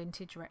sell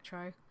vintage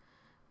retro,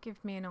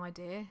 give me an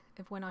idea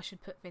of when I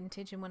should put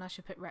vintage and when I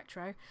should put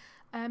retro.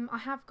 I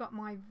have got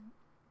my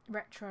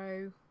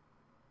retro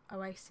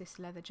Oasis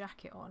leather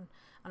jacket on,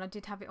 and I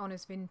did have it on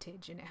as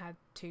vintage and it had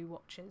 2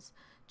 watches.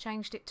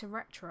 Changed it to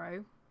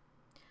retro,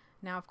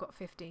 now I've got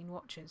 15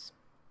 watches,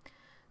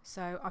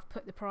 so I've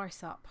put the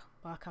price up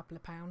by a couple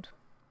of pound.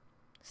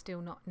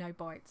 Still no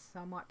bites, so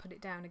I might put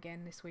it down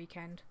again this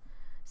weekend,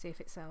 see if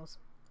it sells.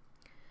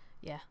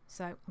 Yeah,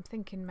 so I'm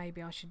thinking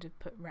maybe I should have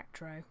put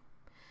retro.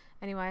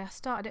 Anyway, I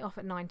started it off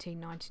at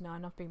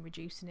 $19.99. I've been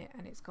reducing it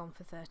and it's gone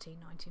for $13.99,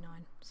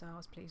 so I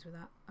was pleased with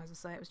that. As I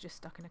say, it was just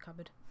stuck in a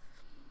cupboard.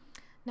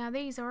 Now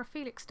these are a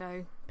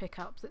Felixstowe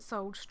pickup that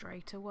sold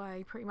straight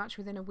away, pretty much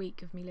within a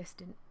week of me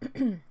listing.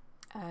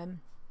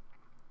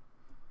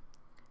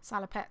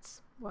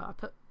 Salopettes. Well, I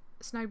put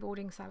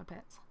snowboarding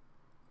salopettes.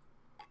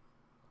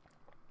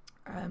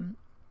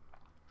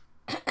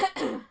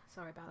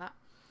 Sorry about that.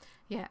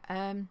 Yeah,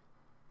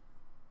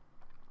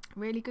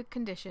 really good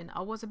condition.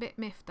 I was a bit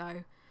miffed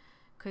though,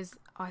 because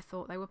I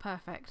thought they were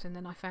perfect, and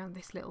then I found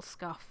this little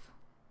scuff,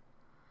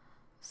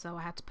 so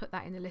I had to put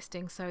that in the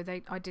listing. So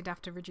I did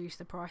have to reduce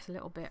the price a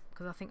little bit,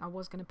 because I think I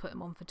was going to put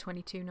them on for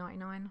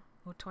 $22.99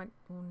 or $20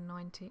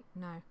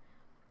 no,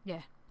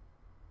 yeah,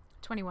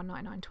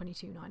 $21.99,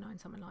 $22.99,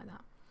 something like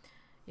that.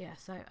 Yeah,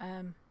 so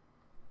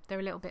they're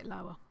a little bit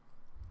lower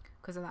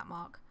because of that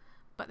mark,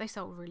 but they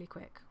sold really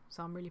quick,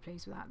 so I'm really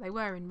pleased with that. They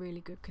were in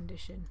really good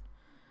condition.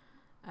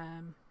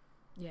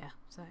 Yeah,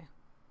 so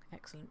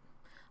excellent.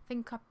 I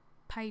think I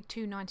paid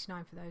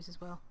 $2.99 for those as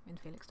well in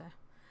Felixstowe.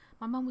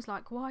 My mum was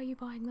like, why are you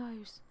buying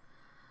those?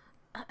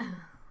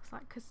 It's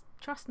like, because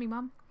trust me,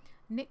 Mum,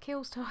 Nick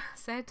Hills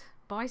said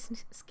buy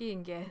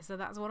skiing gear, so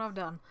that's what I've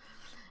done.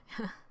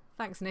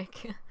 Thanks,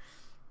 Nick,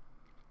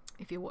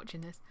 if you're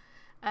watching this.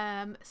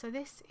 So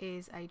this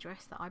is a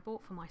dress that I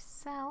bought for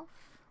myself.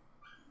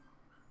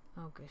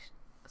 Oh gosh,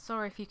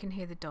 sorry if you can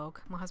hear the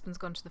dog. My husband's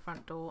gone to the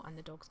front door and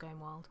the dog's going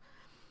wild.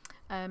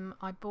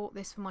 I bought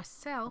this for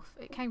myself.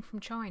 It came from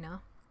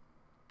China.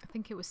 I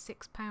think it was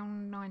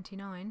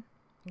 £6.99,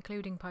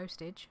 including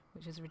postage,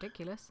 which is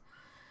ridiculous.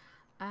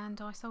 And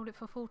I sold it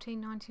for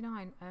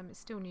 $14.99. It's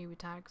still new with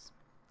tags.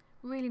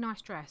 Really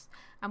nice dress.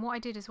 And what I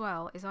did as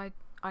well is I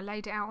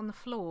laid it out on the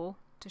floor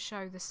to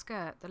show the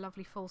skirt, the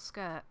lovely full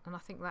skirt, and I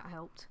think that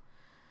helped.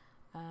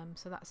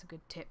 So that's a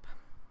good tip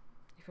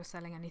if you're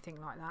selling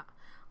anything like that.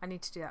 I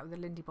need to do that with the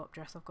Lindy Bop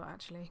dress I've got,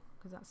 actually,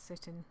 because that's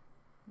sitting,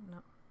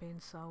 not being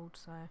sold.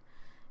 So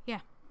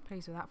yeah,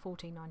 pleased with that.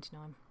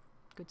 $14.99,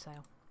 good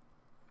sale.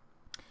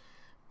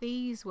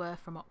 These were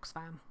from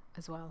Oxfam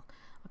as well.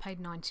 I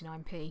paid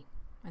 99p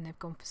and they've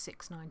gone for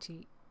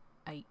 $6.98.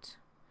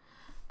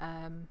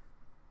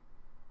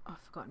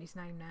 I've forgotten his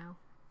name now.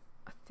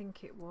 I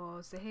think it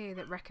was here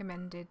that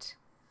recommended,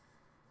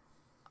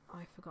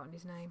 I've forgotten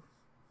his name,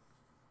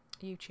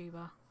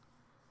 YouTuber.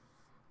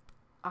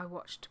 I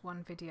watched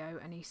one video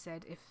and he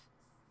said if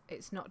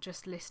it's not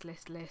just list,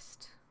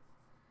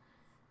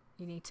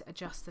 you need to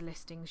adjust the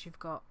listings you've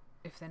got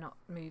if they're not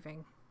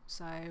moving.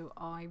 So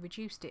I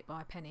reduced it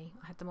by a penny.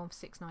 I had them on for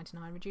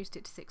 $6.99, reduced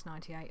it to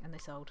 $6.98, and they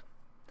sold.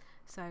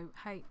 So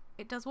hey,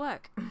 it does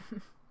work.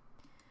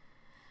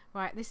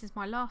 Right, this is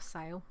my last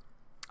sale.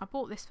 I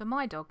bought this for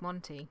my dog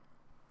Monty,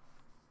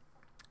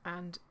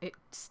 and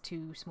it's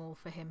too small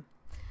for him.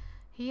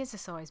 He is a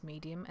size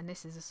medium, and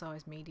this is a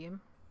size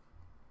medium.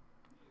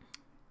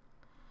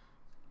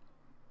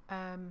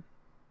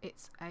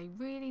 It's a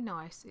really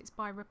nice, it's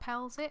by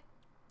Repels It.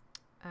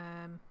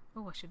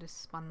 Oh, I should have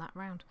spun that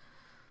round.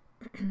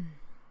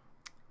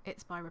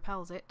 It's by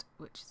Repels It,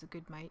 which is a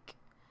good make,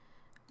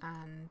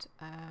 and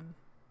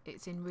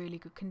it's in really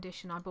good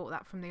condition. I bought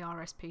that from the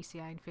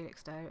RSPCA in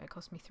Felixstowe. It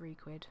cost me £3.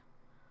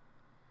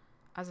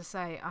 As I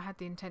say, I had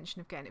the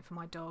intention of getting it for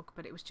my dog,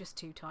 but it was just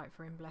too tight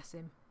for him, bless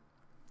him.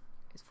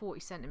 It's 40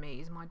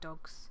 centimetres, my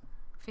dog's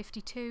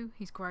 52.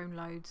 He's grown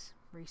loads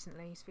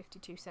recently. He's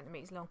 52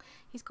 centimetres long.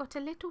 He's got a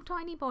little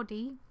tiny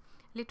body,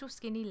 little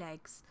skinny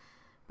legs,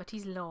 but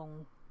he's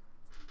long.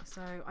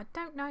 So I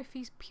don't know if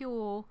he's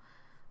pure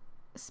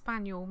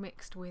spaniel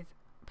mixed with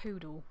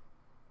poodle.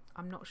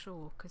 I'm not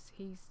sure, because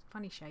he's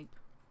funny shape.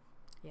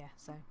 Yeah,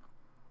 so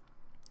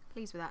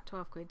pleased with that.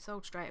 £12,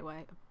 sold straight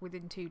away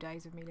within 2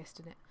 days of me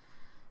listing it.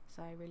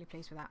 So really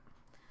pleased with that.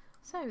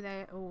 So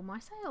they're all my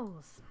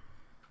sales.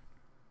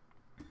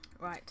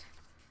 Right,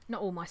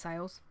 not all my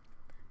sales.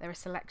 They're a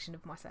selection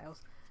of my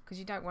sales, because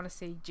you don't want to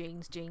see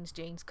jeans,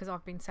 because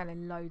I've been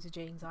selling loads of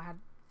jeans. I had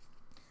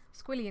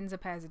squillions of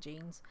pairs of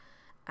jeans,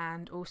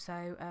 and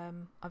also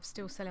I'm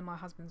still selling my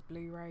husband's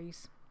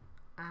Blu-rays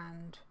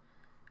and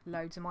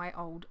loads of my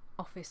old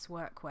office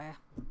workwear.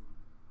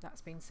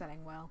 That's been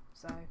selling well,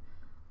 so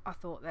I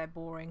thought they're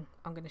boring.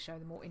 I'm going to show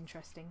the more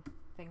interesting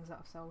things that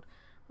I've sold.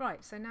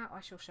 Right, so now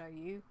I shall show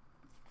you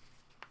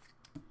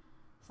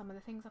some of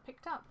the things I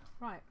picked up.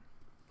 Right,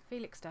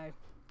 Felixstowe.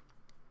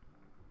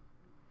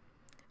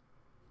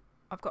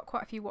 I've got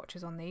quite a few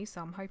watches on these,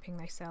 so I'm hoping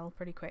they sell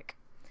pretty quick.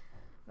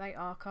 They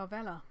are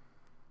Carvela.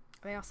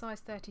 They are size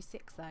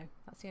 36 though,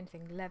 that's the only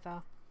thing.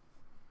 Leather.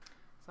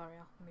 Sorry,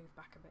 I'll move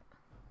back a bit.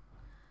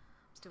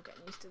 I'm still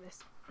getting used to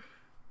this.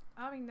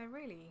 I mean, they're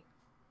really,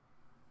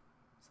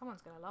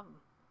 someone's going to love them.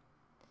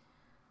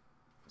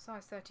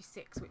 Size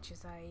 36, which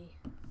is a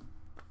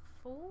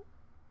 4?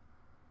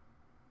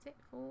 Is it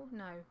 4?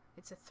 No,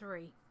 it's a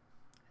 3.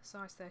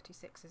 Size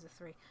 36 is a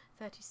 3.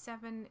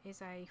 37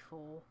 is a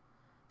 4.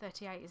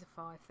 38 is a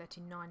 5.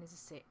 39 is a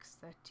 6.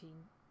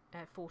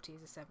 40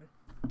 is a 7.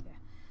 Yeah.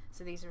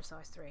 So these are a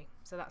size 3.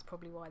 So that's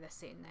probably why they're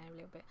sitting there a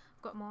little bit.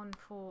 I've got them on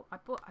for, I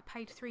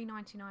paid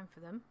 £3.99 for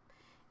them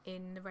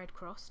in the Red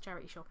Cross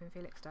charity shop in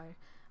Felixstowe,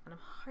 and I'm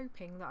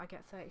hoping that I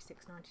get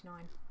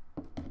 £36.99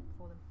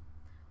 for them.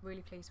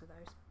 Really pleased with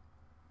those.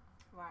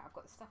 Right, I've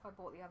got the stuff I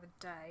bought the other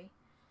day.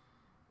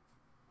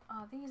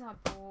 These I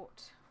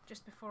bought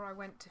just before I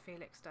went to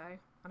Felixstowe,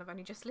 and I've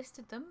only just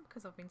listed them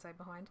because I've been so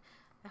behind.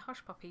 They're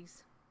hush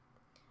puppies.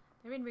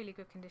 They're in really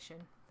good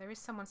condition. There is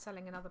someone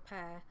selling another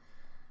pair.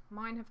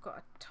 Mine have got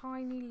a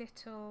tiny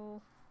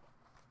little,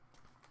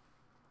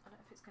 I don't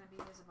know if it's going to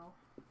be visible.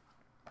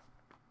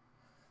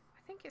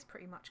 I think it's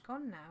pretty much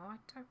gone now. I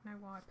don't know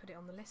why I put it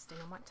on the listing.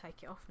 I might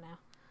take it off now.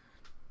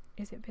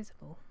 Is it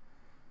visible?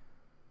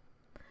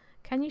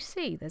 Can you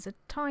see there's a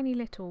tiny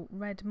little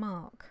red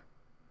mark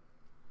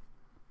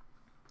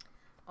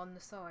on the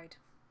side?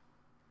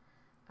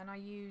 And I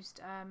used,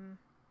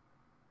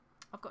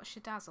 I've got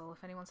Shadazzle,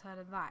 if anyone's heard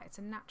of that. It's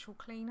a natural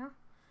cleaner.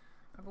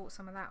 I bought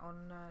some of that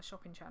on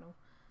Shopping Channel.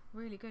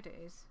 Really good it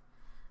is.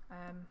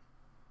 And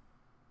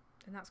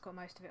that's got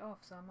most of it off,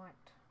 so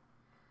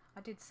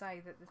I did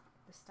say that the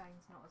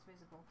stain's not as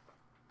visible.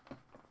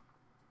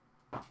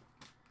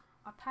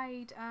 I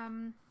paid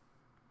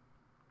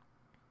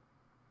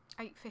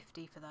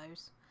 £8.50 for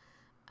those,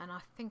 and I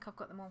think I've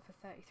got them on for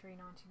 £33.99.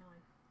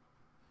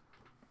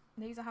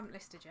 These I haven't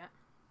listed yet.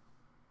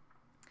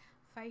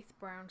 Faith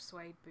Brown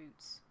suede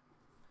boots.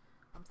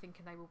 I'm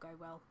thinking they will go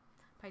well.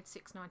 Paid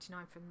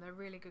 £6.99 for them. They're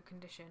really good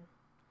condition.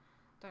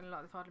 Don't look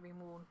like they've hardly been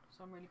worn,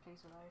 so I'm really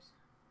pleased with those.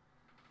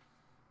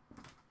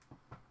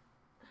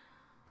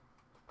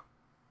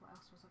 What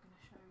else was I going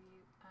to show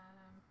you?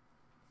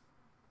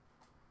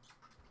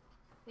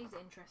 These are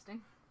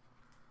interesting.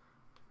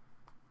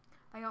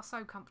 They are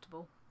so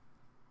comfortable.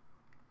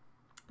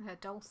 They're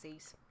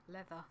Dulces,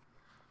 leather.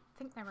 I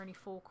think they're only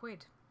 £4.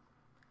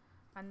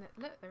 And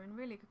look, they're in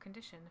really good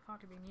condition. They've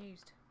hardly been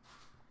used.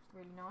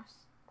 Really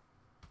nice.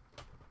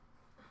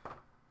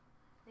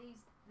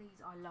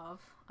 These I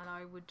love, and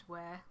I would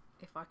wear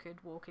if I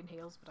could walk in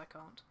heels, but I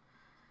can't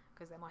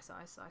because they're my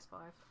size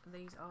 5.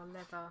 These are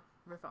leather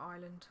River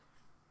Island.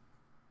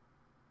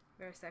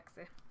 Very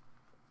sexy.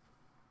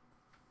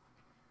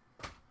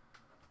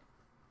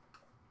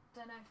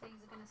 Don't know if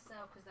these are going to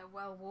sell because they're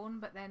well worn,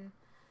 but then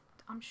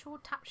I'm sure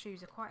tap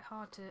shoes are quite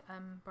hard to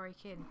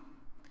break in.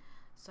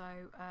 So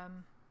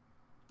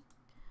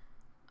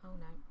oh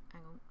no,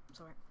 hang on,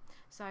 sorry.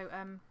 So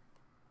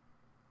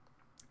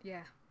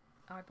yeah,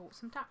 I bought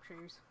some tap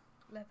shoes,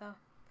 leather,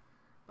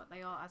 but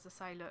they are, as I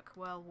say, look,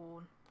 well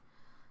worn.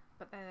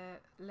 But they're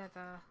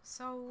leather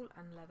sole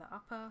and leather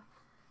upper,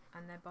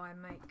 and they're by a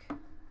make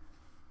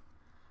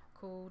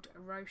called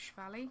Roche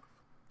Valley,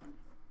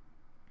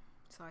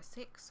 size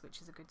 6, which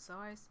is a good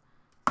size.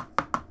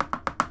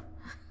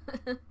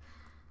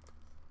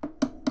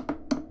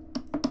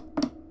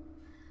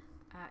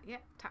 Yeah,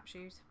 tap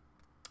shoes.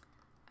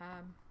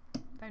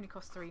 They only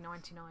cost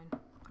 £3.99.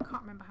 I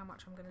can't remember how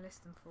much I'm going to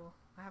list them for.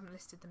 I haven't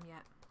listed them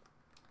yet,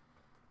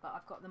 but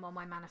I've got them on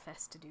my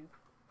manifest to do.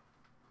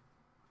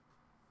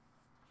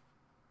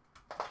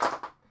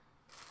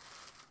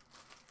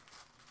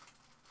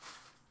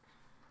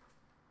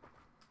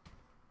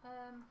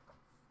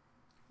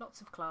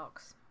 Lots of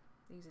Clarks.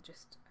 These are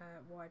just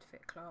wide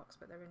fit Clarks,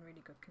 but they're in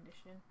really good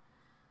condition.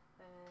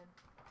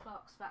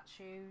 Clark's flat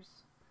shoes.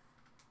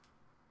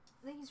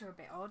 These are a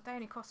bit odd. They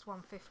only cost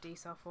 £1.50,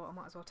 so I thought I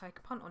might as well take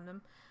a punt on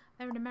them.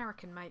 They're an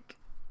American make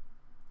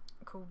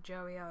called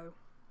Joey O.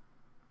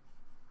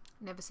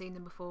 Never seen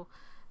them before.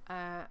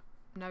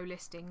 No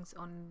listings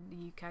on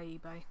the UK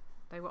eBay.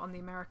 They were on the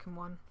American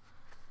one.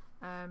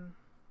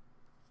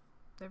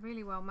 They're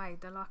really well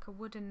made. They're like a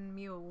wooden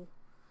mule,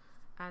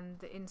 and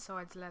the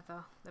inside's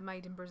leather. They're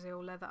made in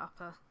Brazil, leather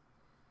upper.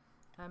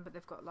 But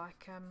they've got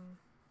like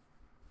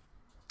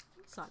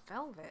it's like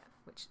velvet,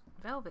 which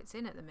velvet's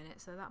in at the minute,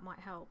 so that might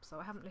help. So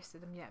I haven't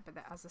listed them yet, but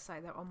as I say,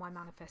 they're on my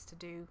manifest to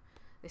do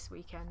this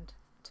weekend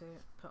to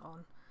put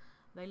on.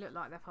 They look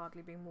like they've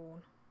hardly been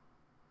worn.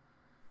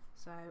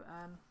 So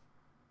I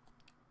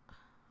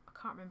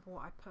can't remember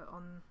what I put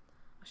on.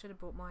 I should have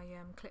brought my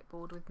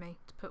clipboard with me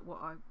to put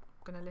what I'm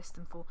going to list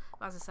them for.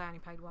 But as I say, I only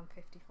paid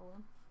 £1.50 for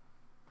them.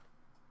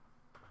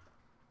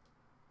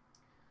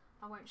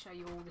 I won't show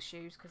you all the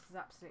shoes because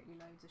there's absolutely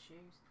loads of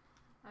shoes.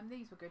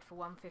 These were good for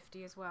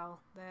 £1.50 as well.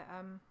 They're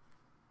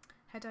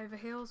Head Over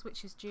Heels,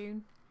 which is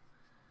June.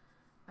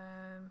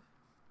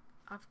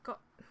 I've got,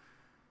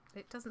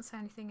 it doesn't say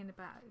anything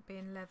about it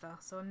being leather,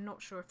 so I'm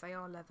not sure if they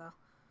are leather.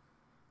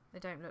 They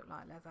don't look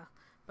like leather,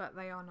 but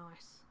they are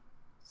nice.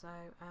 So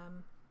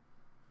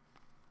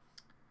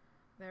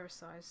they're a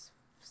size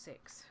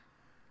 6.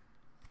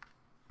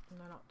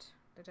 They're not,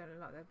 they don't look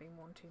like they've been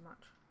worn too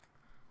much.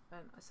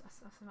 That's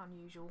an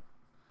unusual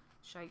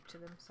shape to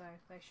them, so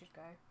they should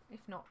go. If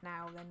not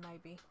now, then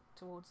maybe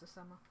towards the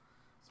summer,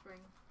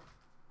 spring.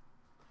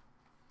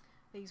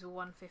 These were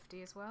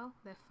 £1.50 as well.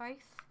 They're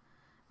Faith.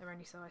 They're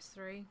only size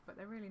 3, but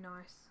they're really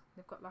nice.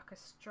 They've got like a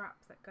strap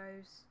that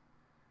goes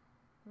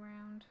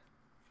round.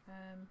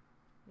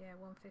 Yeah,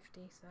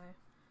 £1.50, so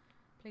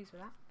Pleased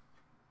with that.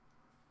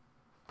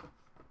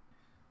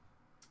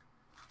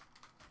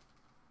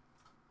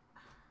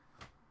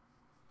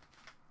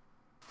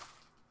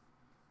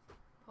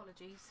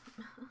 Apologies.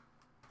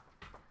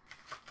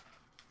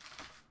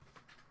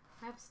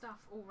 I have stuff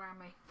all around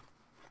me.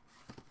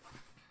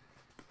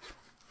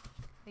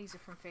 These are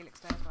from Felix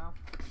Day as well.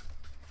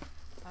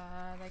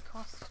 They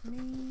cost me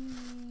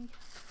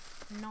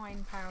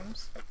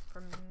 £9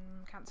 from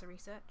Cancer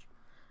Research,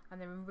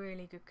 and they're in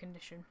really good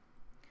condition.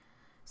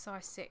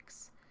 Size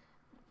 6.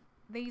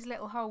 These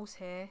little holes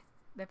here,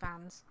 they're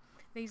Vans.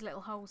 These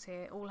little holes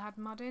here all had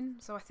mud in,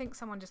 so I think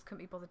someone just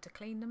couldn't be bothered to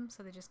clean them,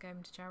 so they just gave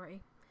them to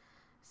charity.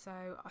 So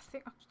I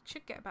think I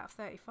should get about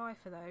 35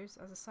 for those.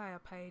 As I say, I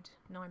paid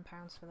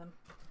 £9 for them,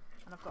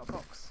 and I've got a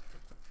box.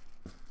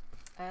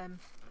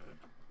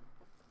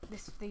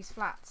 These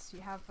flats,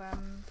 you have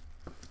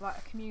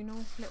like a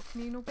little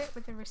communal bit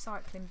with the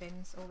recycling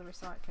bins, all the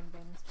recycling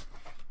bins,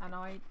 and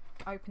I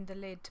opened the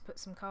lid to put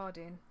some card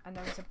in, and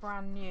there was a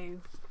brand new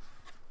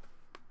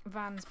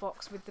Vans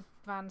box with the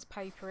Vans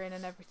paper in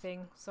and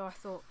everything. So I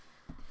thought,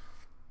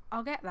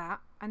 I'll get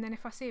that, and then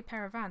if I see a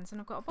pair of Vans, and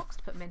I've got a box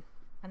to put them in.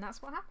 And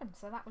that's what happened,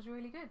 so that was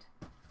really good.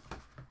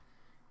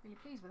 Really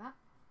pleased with that.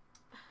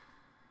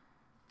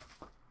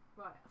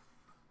 Right.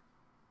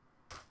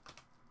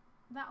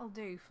 That'll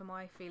do for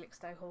my Felix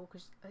Day haul,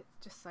 because it's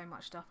just so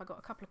much stuff. I got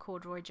a couple of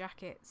corduroy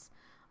jackets.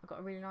 I got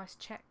a really nice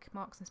check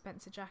Marks and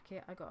Spencer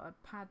jacket. I got a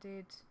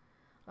padded,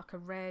 like a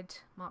red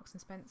Marks and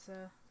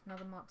Spencer,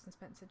 another Marks and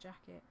Spencer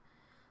jacket.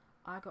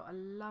 I got a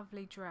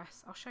lovely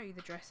dress. I'll show you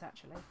the dress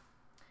actually.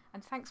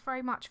 And thanks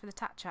very much for the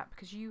tat chat,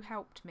 because you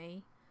helped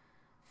me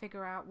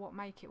figure out what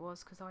make it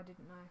was, because I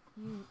didn't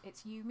know.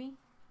 It's Yumi.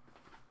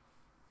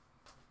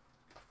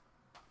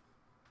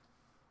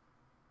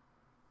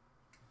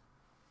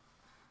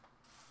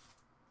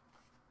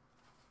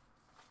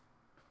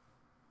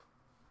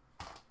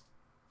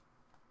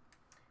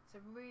 It's a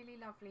really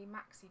lovely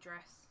maxi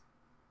dress.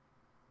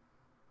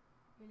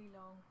 Really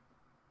long.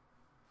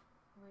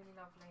 Really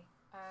lovely.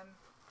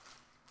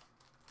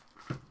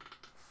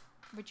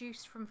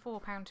 Reduced from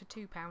 £4 to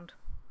 £2.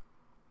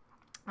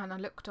 And I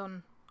looked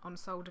on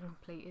Sold and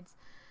Completed,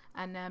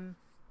 and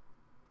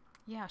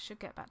yeah, I should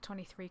get about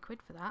 23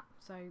 quid for that,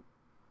 so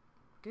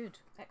good,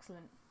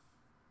 excellent.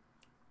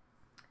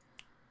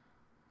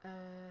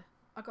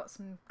 I got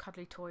some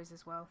cuddly toys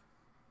as well,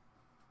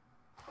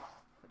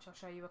 which I'll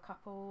show you a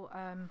couple,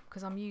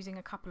 because I'm using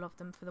a couple of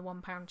them for the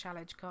 £1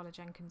 challenge, Carla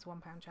Jenkins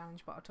 £1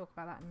 challenge, but I'll talk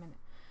about that in a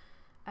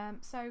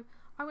minute. So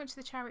I went to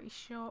the charity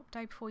shop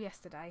day before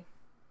yesterday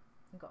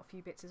and got a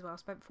few bits as well. I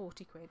spent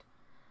 40 quid.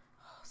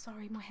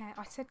 Sorry, my hair.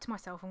 I said to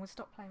myself I'm going to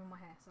stop playing with my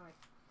hair. Sorry.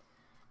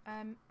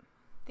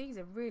 These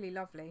are really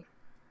lovely,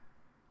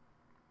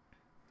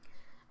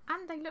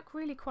 and they look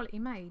really quality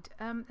made.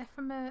 They're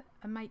from a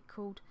mate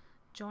called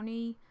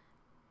Johnny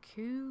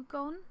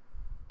Coogon,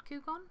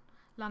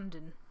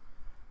 London.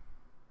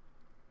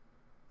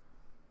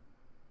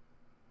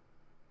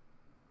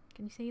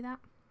 Can you see that?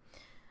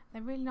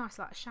 They're really nice,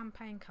 like a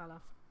champagne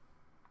colour.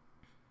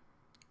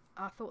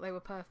 I thought they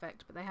were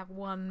perfect, but they have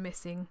one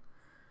missing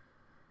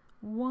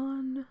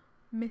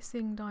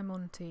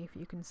Diamante, if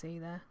you can see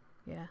there.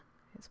 Yeah,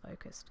 it's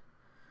focused,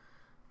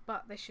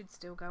 but they should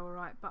still go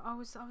alright. But I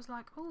was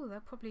like, oh,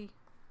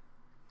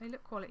 they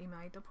look quality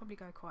made, they'll probably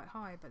go quite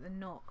high, but they're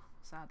not,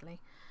 sadly.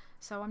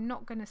 So I'm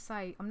not going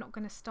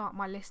to start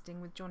my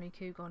listing with Johnny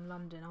Coogon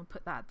London. I'll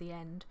put that at the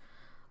end.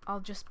 I'll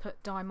just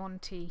put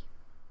Diamante.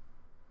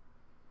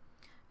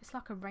 It's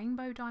like a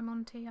rainbow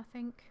Diamante, I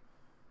think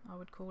I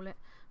would call it,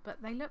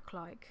 but they look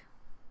like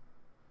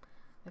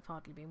they've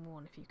hardly been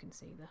worn, if you can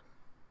see the.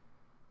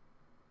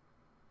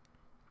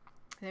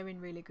 They're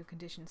in really good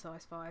condition,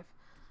 size 5.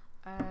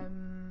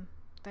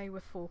 They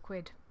were 4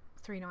 quid,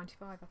 £3.95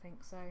 I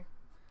think, so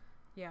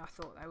yeah, I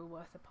thought they were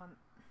worth a punt.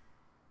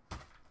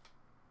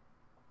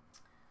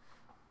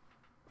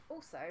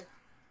 Also,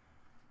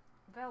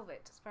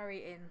 velvet is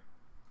very in.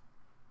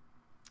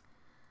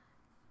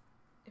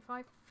 If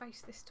I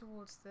face this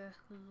towards the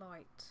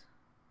light,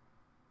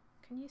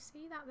 can you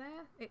see that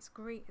there? It's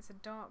green, it's a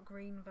dark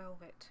green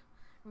velvet.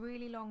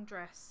 Really long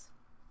dress,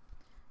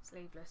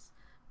 sleeveless,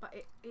 but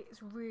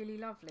it's really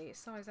lovely. It's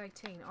size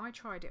 18. I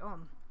tried it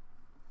on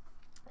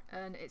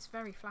and it's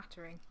very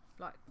flattering,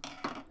 like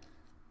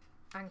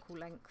ankle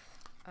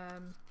length.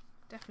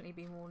 Definitely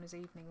been worn as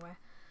evening wear.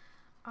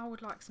 I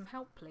would like some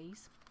help,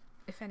 please,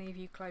 if any of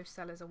you clothes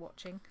sellers are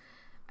watching.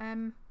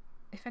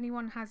 If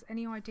anyone has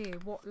any idea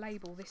what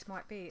label this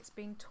might be. It's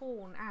been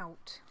torn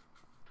out.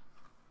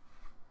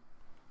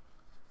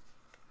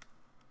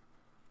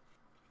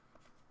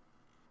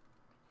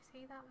 Can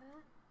you see that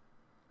there?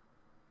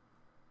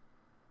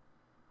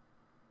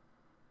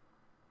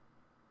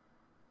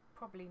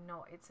 Probably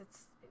not. It's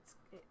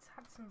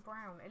had some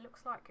brown. It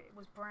looks like it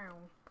was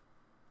brown,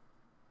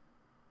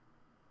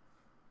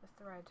 the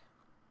thread.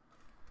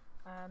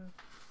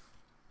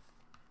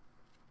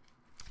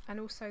 And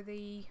also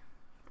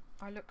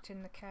I looked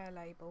in the care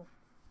label.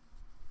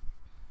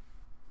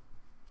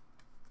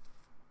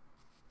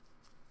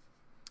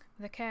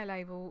 The care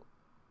label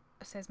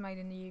says made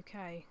in the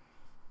UK.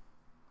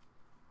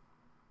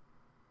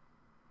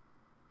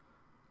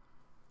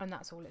 And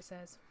that's all it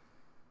says.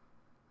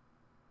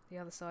 The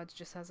other side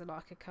just has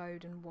like a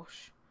code and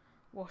wash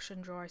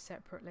and dry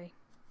separately.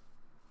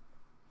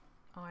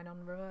 Iron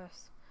on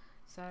reverse.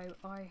 So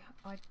I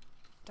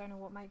don't know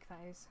what make that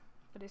is,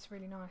 but it's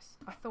really nice.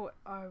 I thought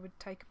I would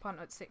take a punt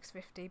at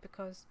 £6.50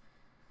 because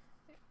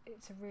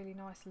it's a really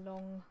nice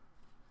long,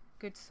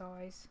 good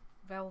size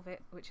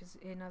velvet, which is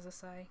in, as I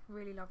say,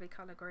 really lovely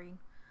colour green.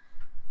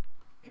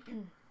 This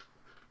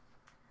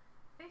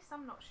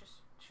I'm not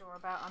sure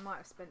about. I might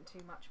have spent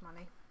too much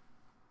money.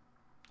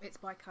 It's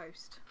by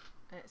Coast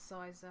and it's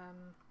size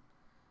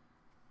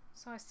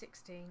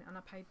 16, and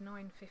I paid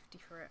 £9.50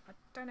 for it. I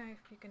don't know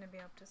if you're going to be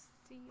able to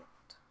see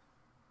it.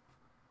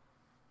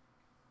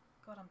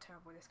 God, I'm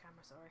terrible with this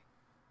camera, sorry.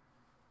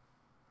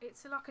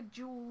 It's like a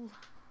jewel.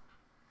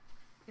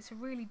 It's a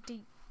really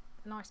deep,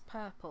 nice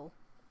purple.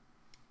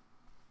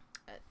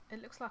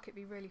 It looks like it'd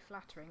be really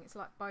flattering. It's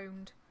like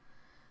boned.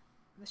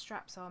 The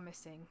straps are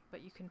missing,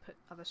 but you can put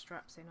other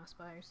straps in, I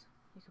suppose.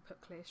 You could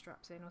put clear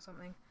straps in or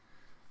something.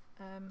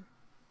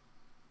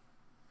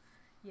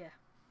 Yeah.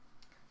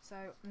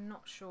 So I'm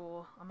not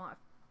sure. I might have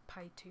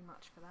paid too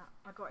much for that.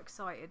 I got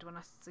excited when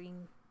I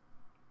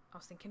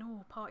was thinking,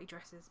 oh, party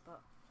dresses,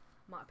 but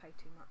might have paid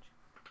too much.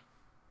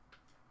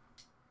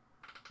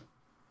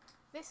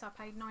 This I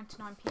paid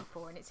 99p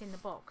for, and it's in the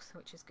box,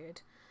 which is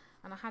good.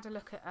 And I had a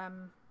look at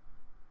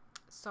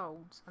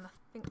solds, and I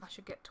think I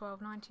should get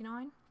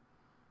 £12.99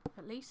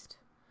 at least,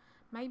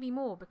 maybe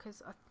more,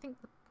 because I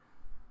think the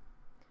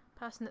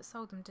person that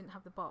sold them didn't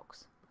have the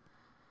box.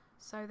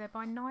 So they're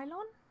by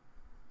Nylon.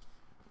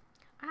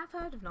 I have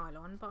heard of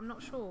Nylon, but I'm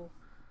not sure.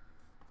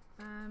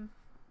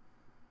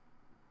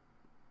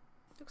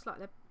 Looks like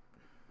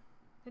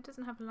it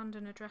doesn't have a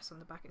London address on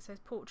the back. It says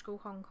Portugal,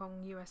 Hong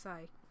Kong,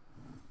 USA.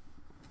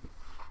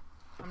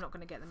 I'm not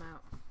going to get them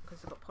out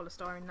because they've got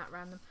polystyrene that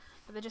around them,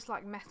 but they're just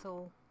like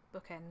metal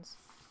bookends.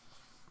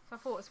 So I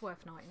thought it's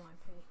worth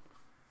 99p.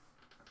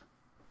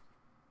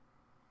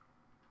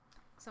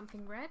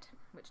 Something red,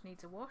 which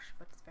needs a wash,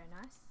 but it's very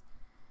nice.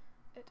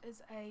 It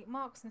is a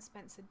Marks and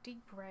Spencer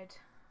deep red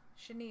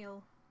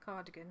chenille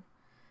cardigan,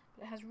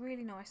 but it has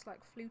really nice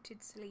like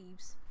fluted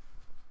sleeves,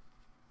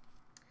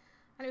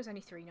 and it was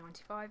only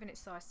 £3.95 and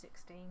it's size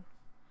 16.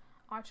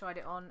 I tried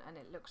it on and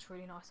it looks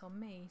really nice on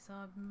me, so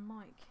I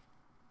might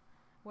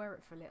wear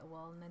it for a little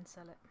while and then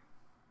sell it.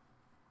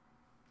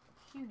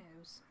 Who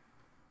knows?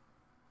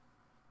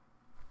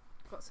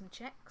 Got some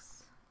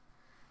checks,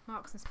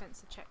 Marks and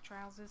Spencer check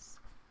trousers.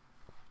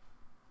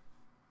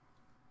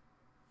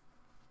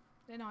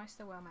 They're nice,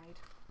 they're well made.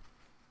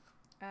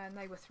 And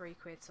they were £3,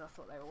 so I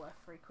thought they were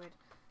worth £3.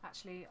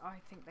 Actually, I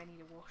think they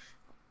need a wash.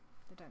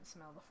 They don't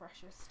smell the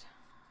freshest.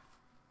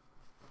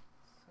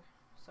 So,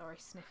 sorry,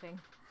 sniffing.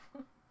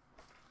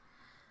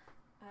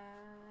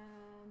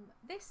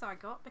 This I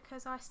got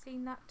because I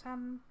seen that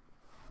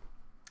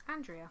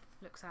Andrea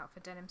looks out for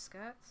denim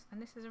skirts,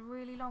 and this is a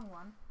really long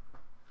one.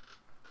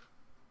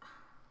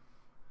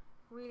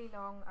 Really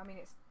long. I mean,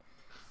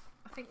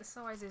 I think the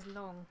size is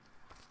long.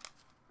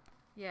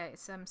 Yeah,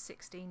 it's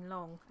 16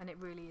 long, and it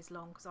really is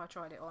long because I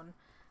tried it on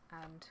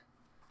and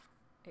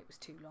it was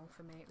too long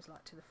for me. It was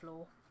like to the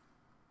floor.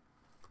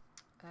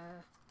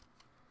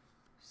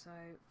 So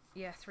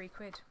yeah, £3.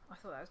 I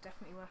thought that was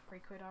definitely worth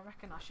 £3. I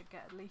reckon I should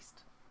get at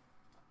least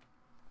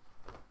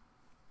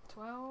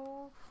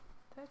 12,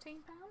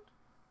 £13,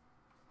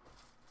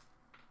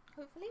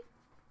 hopefully.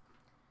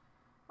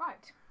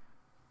 Right,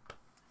 I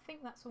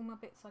think that's all my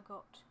bits I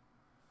got.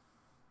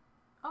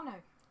 Oh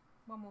no,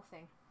 one more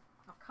thing.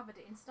 I've covered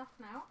it in stuff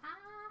now.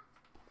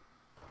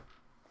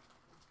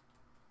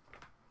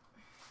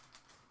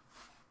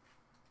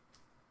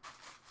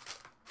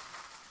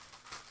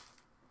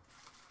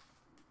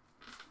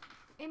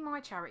 In my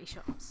charity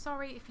shop,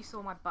 sorry if you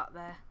saw my butt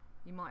there,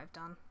 you might have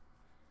done.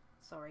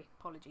 Sorry,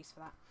 apologies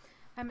for that.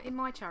 In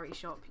my charity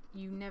shop,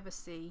 you never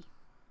see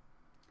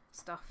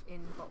stuff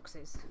in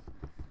boxes,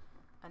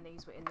 and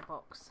these were in the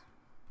box.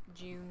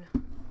 June.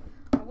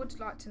 I would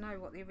like to know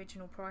what the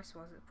original price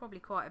was. It's probably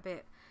quite a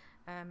bit.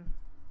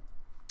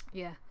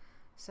 Yeah,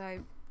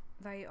 so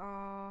they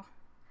are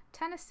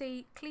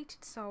Tennessee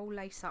cleated sole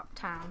lace up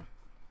tan.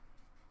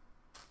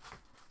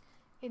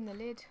 In the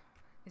lid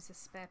is a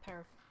spare pair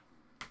of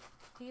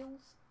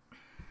heels.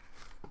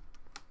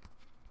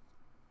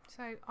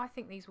 So I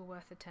think these were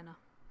worth a tenner.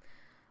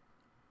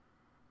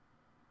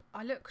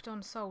 I looked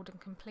on sold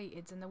and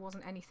completeds and there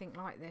wasn't anything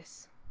like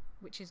this,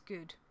 which is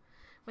good.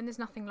 When there's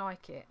nothing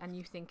like it and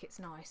you think it's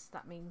nice,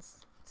 that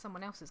means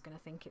someone else is going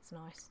to think it's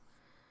nice.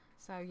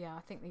 So yeah,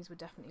 I think these were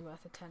definitely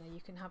worth a tenner. You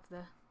can have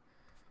them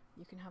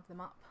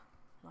up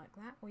like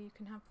that, or you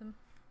can have them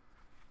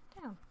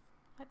down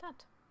like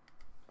that.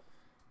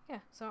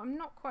 Yeah, so I'm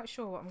not quite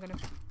sure what I'm going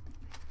to,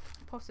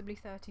 possibly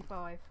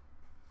 35.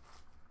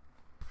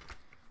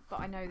 But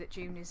I know that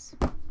June is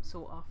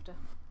sought after.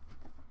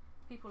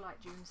 People like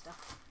June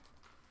stuff.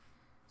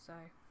 So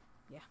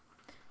yeah.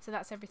 So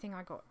that's everything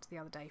I got the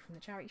other day from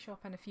the charity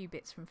shop, and a few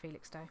bits from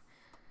Felixstowe.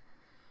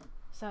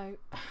 So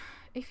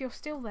If you're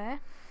still there,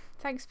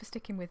 thanks for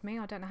sticking with me.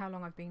 I don't know how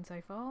long I've been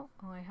so far.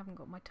 I haven't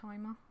got my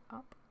timer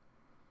up.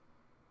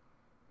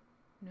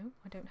 No,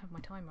 I don't have my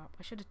timer up.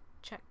 I should have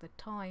checked the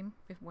time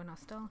when I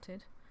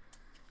started.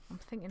 I'm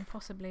thinking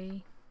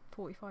possibly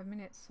 45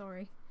 minutes,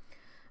 sorry.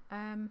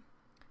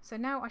 So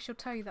now I shall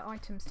tell you the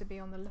items to be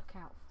on the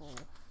lookout for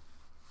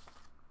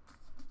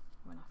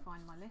when I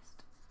find my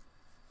list.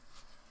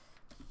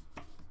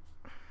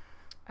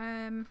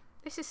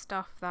 This is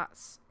stuff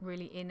that's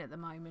really in at the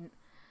moment,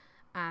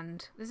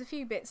 and there's a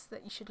few bits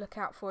that you should look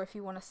out for if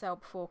you want to sell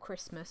before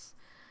Christmas,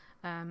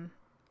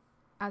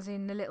 as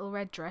in the little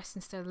red dress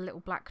instead of the little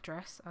black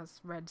dress,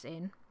 as red's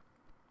in.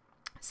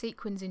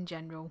 Sequins in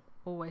general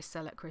always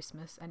sell at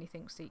Christmas.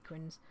 Anything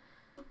sequins,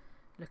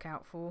 look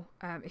out for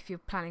if you're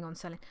planning on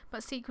selling.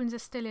 But sequins are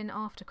still in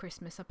after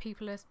Christmas, so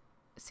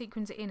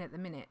sequins are in at the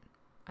minute,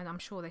 and I'm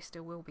sure they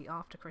still will be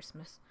after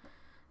Christmas.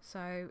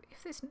 So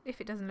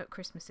if it doesn't look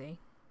Christmassy,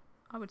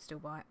 I would still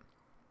buy it.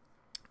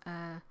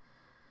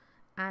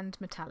 And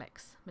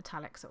metallics.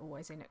 Metallics are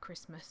always in at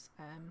Christmas.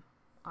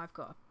 I've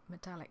got a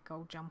metallic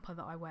gold jumper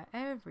that I wear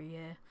every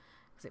year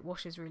because it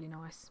washes really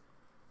nice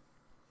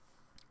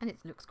and it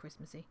looks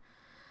Christmassy.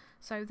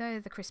 So they're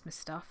the Christmas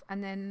stuff,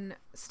 and then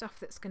stuff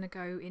that's going to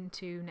go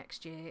into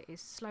next year is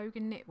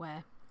slogan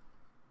knitwear.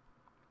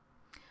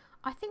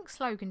 I think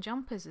slogan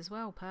jumpers as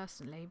well,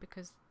 personally,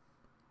 because,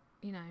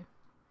 you know,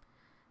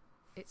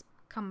 it's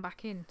come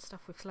back in,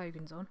 stuff with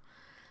slogans on.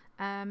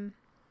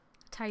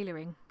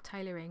 Tailoring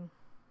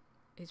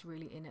is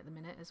really in at the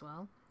minute as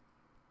well.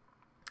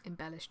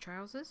 Embellished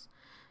trousers,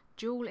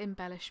 jewel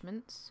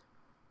embellishments,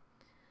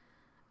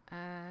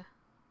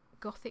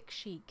 gothic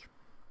chic.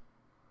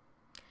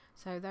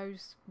 So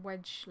those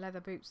wedge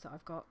leather boots that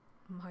I've got,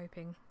 I'm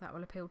hoping that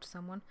will appeal to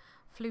someone.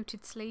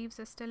 Fluted sleeves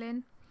are still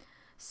in.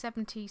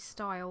 70s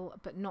style,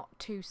 but not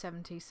too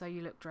 70s, so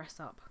you look dress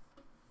up.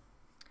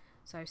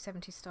 So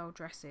 70s style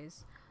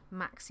dresses,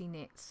 maxi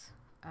knits,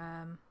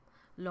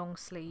 long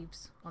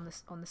sleeves on the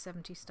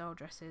 70s style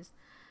dresses.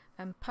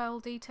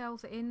 Pearl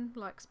details are in,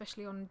 like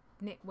especially on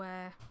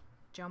knitwear,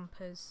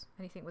 jumpers,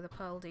 anything with a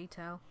pearl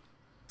detail.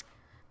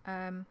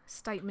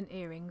 Statement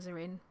earrings are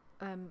in.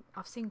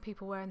 I've seen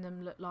people wearing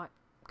them look like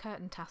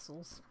curtain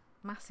tassels,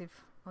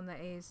 massive on their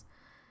ears.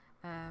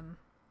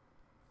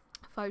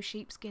 Faux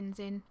sheepskins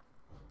in.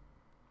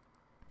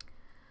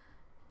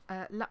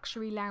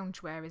 Luxury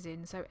loungewear is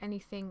in, so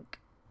anything,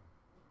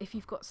 if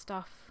you've got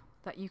stuff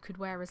that you could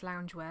wear as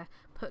loungewear,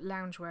 put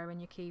loungewear in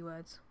your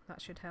keywords.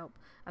 That should help.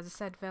 As I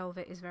said,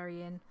 velvet is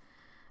very in.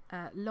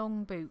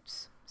 Long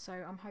boots, so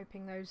I'm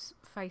hoping those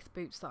Faith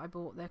boots that I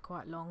bought, they're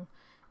quite long.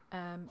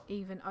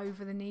 Even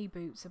over the knee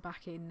boots are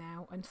back in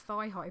now, and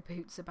thigh high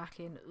boots are back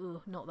in.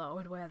 Ugh, not that I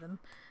would wear them,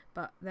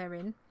 but they're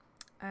in.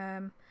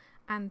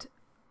 And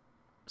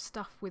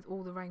stuff with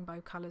all the rainbow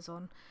colours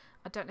on.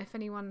 I don't know if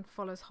anyone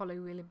follows Holly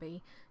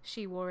Willoughby.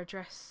 She wore a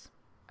dress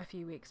a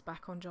few weeks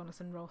back on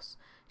Jonathan Ross.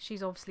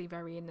 She's obviously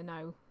very in the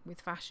know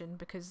with fashion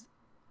because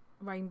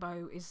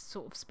rainbow is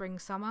sort of spring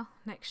summer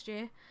next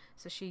year,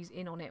 so she's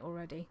in on it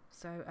already.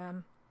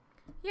 So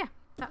yeah,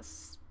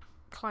 that's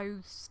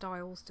clothes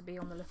styles to be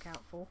on the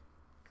lookout for.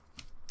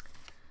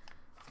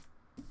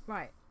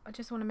 Right, I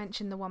just want to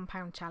mention the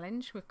 £1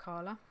 challenge with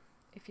Carla.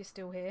 If you're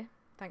still here,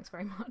 thanks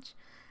very much.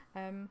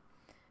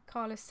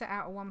 Carla's set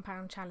out a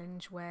 £1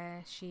 challenge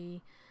where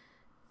she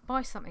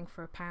buys something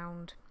for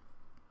 £1.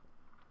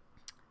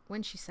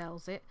 When she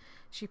sells it,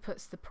 she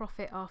puts the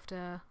profit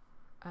after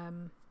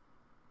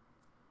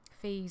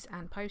fees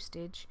and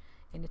postage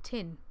in a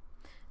tin.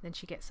 Then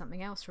she gets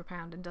something else for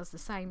 £1 and does the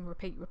same,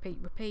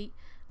 repeat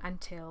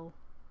until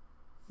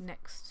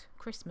next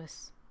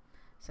Christmas,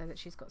 so that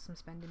she's got some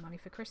spending money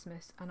for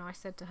Christmas. And I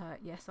said to her,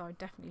 yes, I'd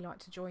definitely like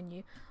to join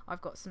you.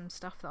 I've got some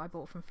stuff that I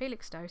bought from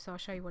Felixstowe, so I'll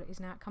show you what it is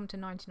now. It come to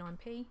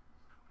 99p.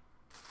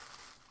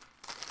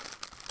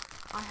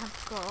 I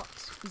have got,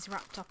 he's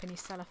wrapped up in his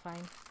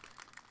cellophane,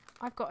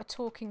 I've got a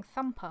talking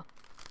thumper.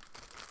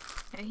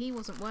 Now, he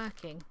wasn't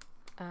working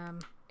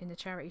in the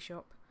charity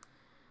shop.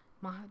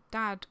 My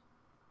dad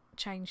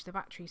changed the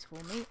batteries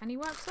for me and he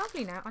works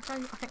lovely now. I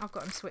think I've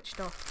got him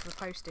switched off for the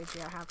postage.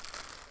 Yeah, I have.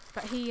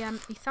 But he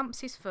thumps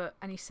his foot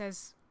and he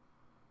says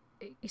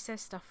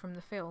stuff from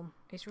the film.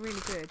 It's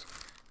really good,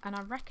 and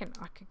I reckon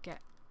I could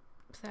get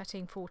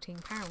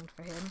 £13-14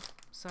 for him.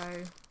 So,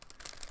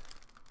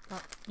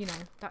 like, you know,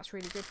 that's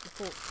really good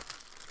for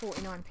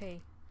 49p.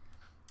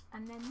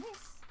 And then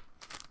this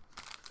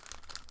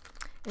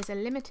is a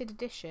limited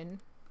edition.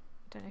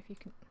 I don't know if you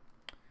can.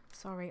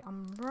 Sorry,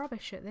 I'm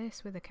rubbish at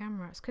this with the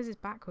camera. It's because it's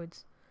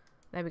backwards.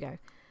 There we go.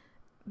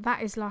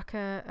 That is like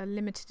a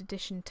limited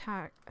edition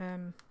tag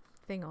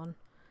thing on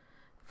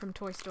from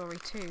Toy Story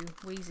 2,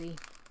 Wheezy.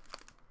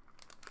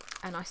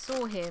 And I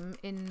saw him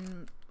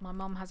in, my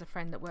mum has a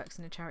friend that works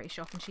in a charity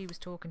shop and she was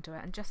talking to her,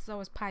 and just as I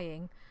was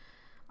paying,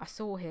 I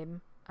saw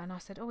him and I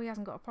said, oh, he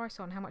hasn't got a price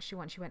on, how much do you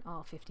want? She went,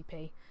 oh,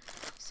 50p.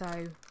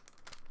 So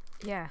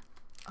yeah,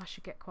 I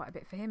should get quite a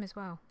bit for him as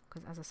well,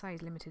 because as I say,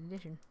 he's limited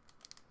edition.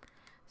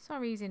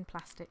 Sorry he's in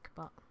plastic,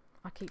 but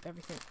I keep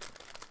everything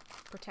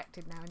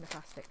protected now in the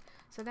plastic.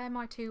 So they're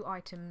my 2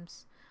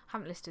 items. I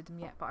haven't listed them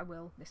yet, but I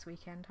will this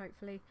weekend,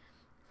 hopefully,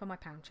 for my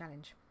pound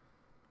challenge.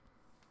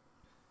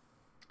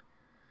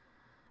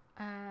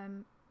 I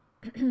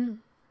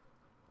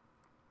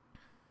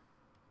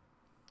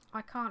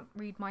can't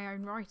read my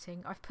own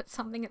writing. I've put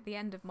something at the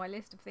end of my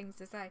list of things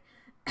to say.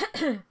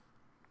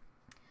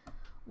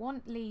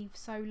 Won't leave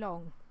so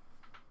long.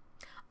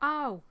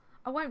 Oh,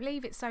 I won't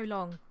leave it so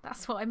long.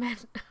 That's what I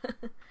meant.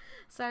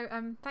 So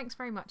thanks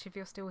very much if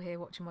you're still here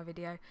watching my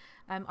video.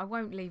 I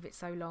won't leave it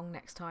so long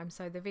next time,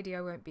 so the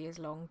video won't be as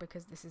long,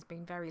 because this has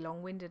been very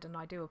long-winded, and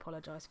I do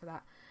apologise for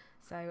that.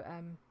 So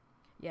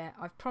yeah,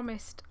 I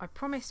promised,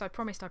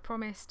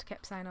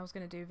 kept saying I was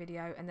going to do a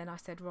video, and then I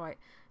said, right,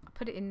 I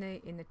put it in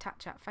the Tat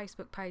Chat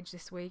Facebook page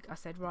this week. I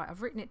said, right,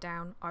 I've written it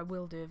down, I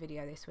will do a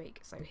video this week.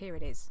 So here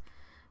it is.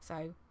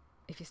 So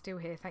if you're still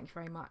here, thank you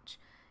very much.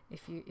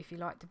 If you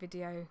liked the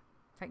video,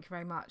 thank you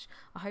very much.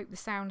 I hope the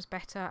sound's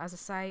better. As I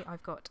say,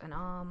 I've got an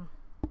arm.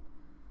 I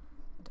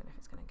don't know if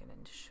it's going to get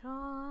into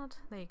shot.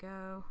 There you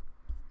go.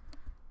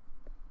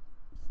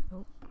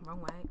 Oh,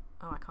 wrong way.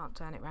 Oh, I can't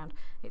turn it round.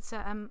 It's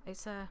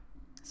a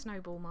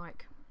snowball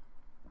mic.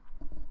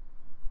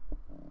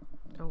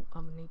 Oh,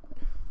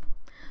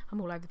 I'm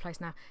all over the place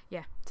now.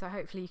 Yeah, so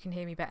hopefully you can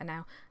hear me better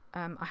now.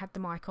 I had the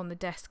mic on the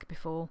desk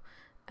before,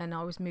 and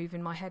I was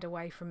moving my head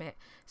away from it,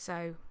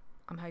 so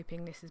I'm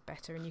hoping this is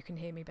better and you can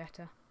hear me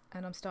better.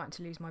 And I'm starting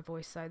to lose my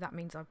voice, so that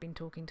means I've been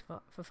talking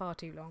for far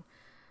too long.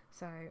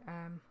 So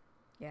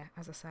yeah,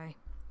 as I say,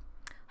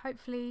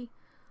 hopefully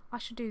I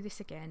should do this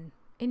again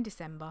in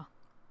December,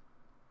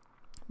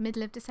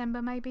 middle of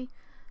December maybe,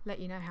 let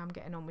you know how I'm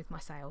getting on with my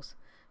sales.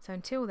 So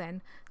until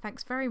then,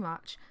 thanks very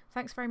much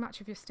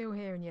if you're still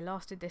here and you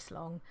lasted this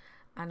long,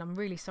 and I'm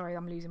really sorry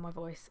I'm losing my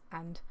voice,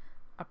 and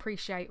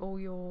appreciate all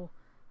your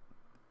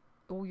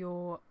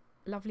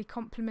lovely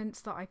compliments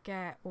that I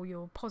get, all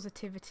your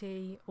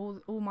positivity,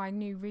 all my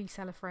new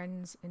reseller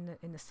friends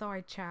in the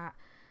side chat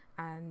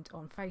and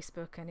on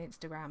Facebook and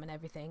Instagram and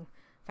everything.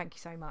 Thank you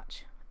so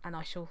much, and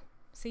I shall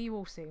see you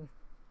all soon.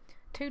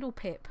 Toodle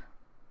pip.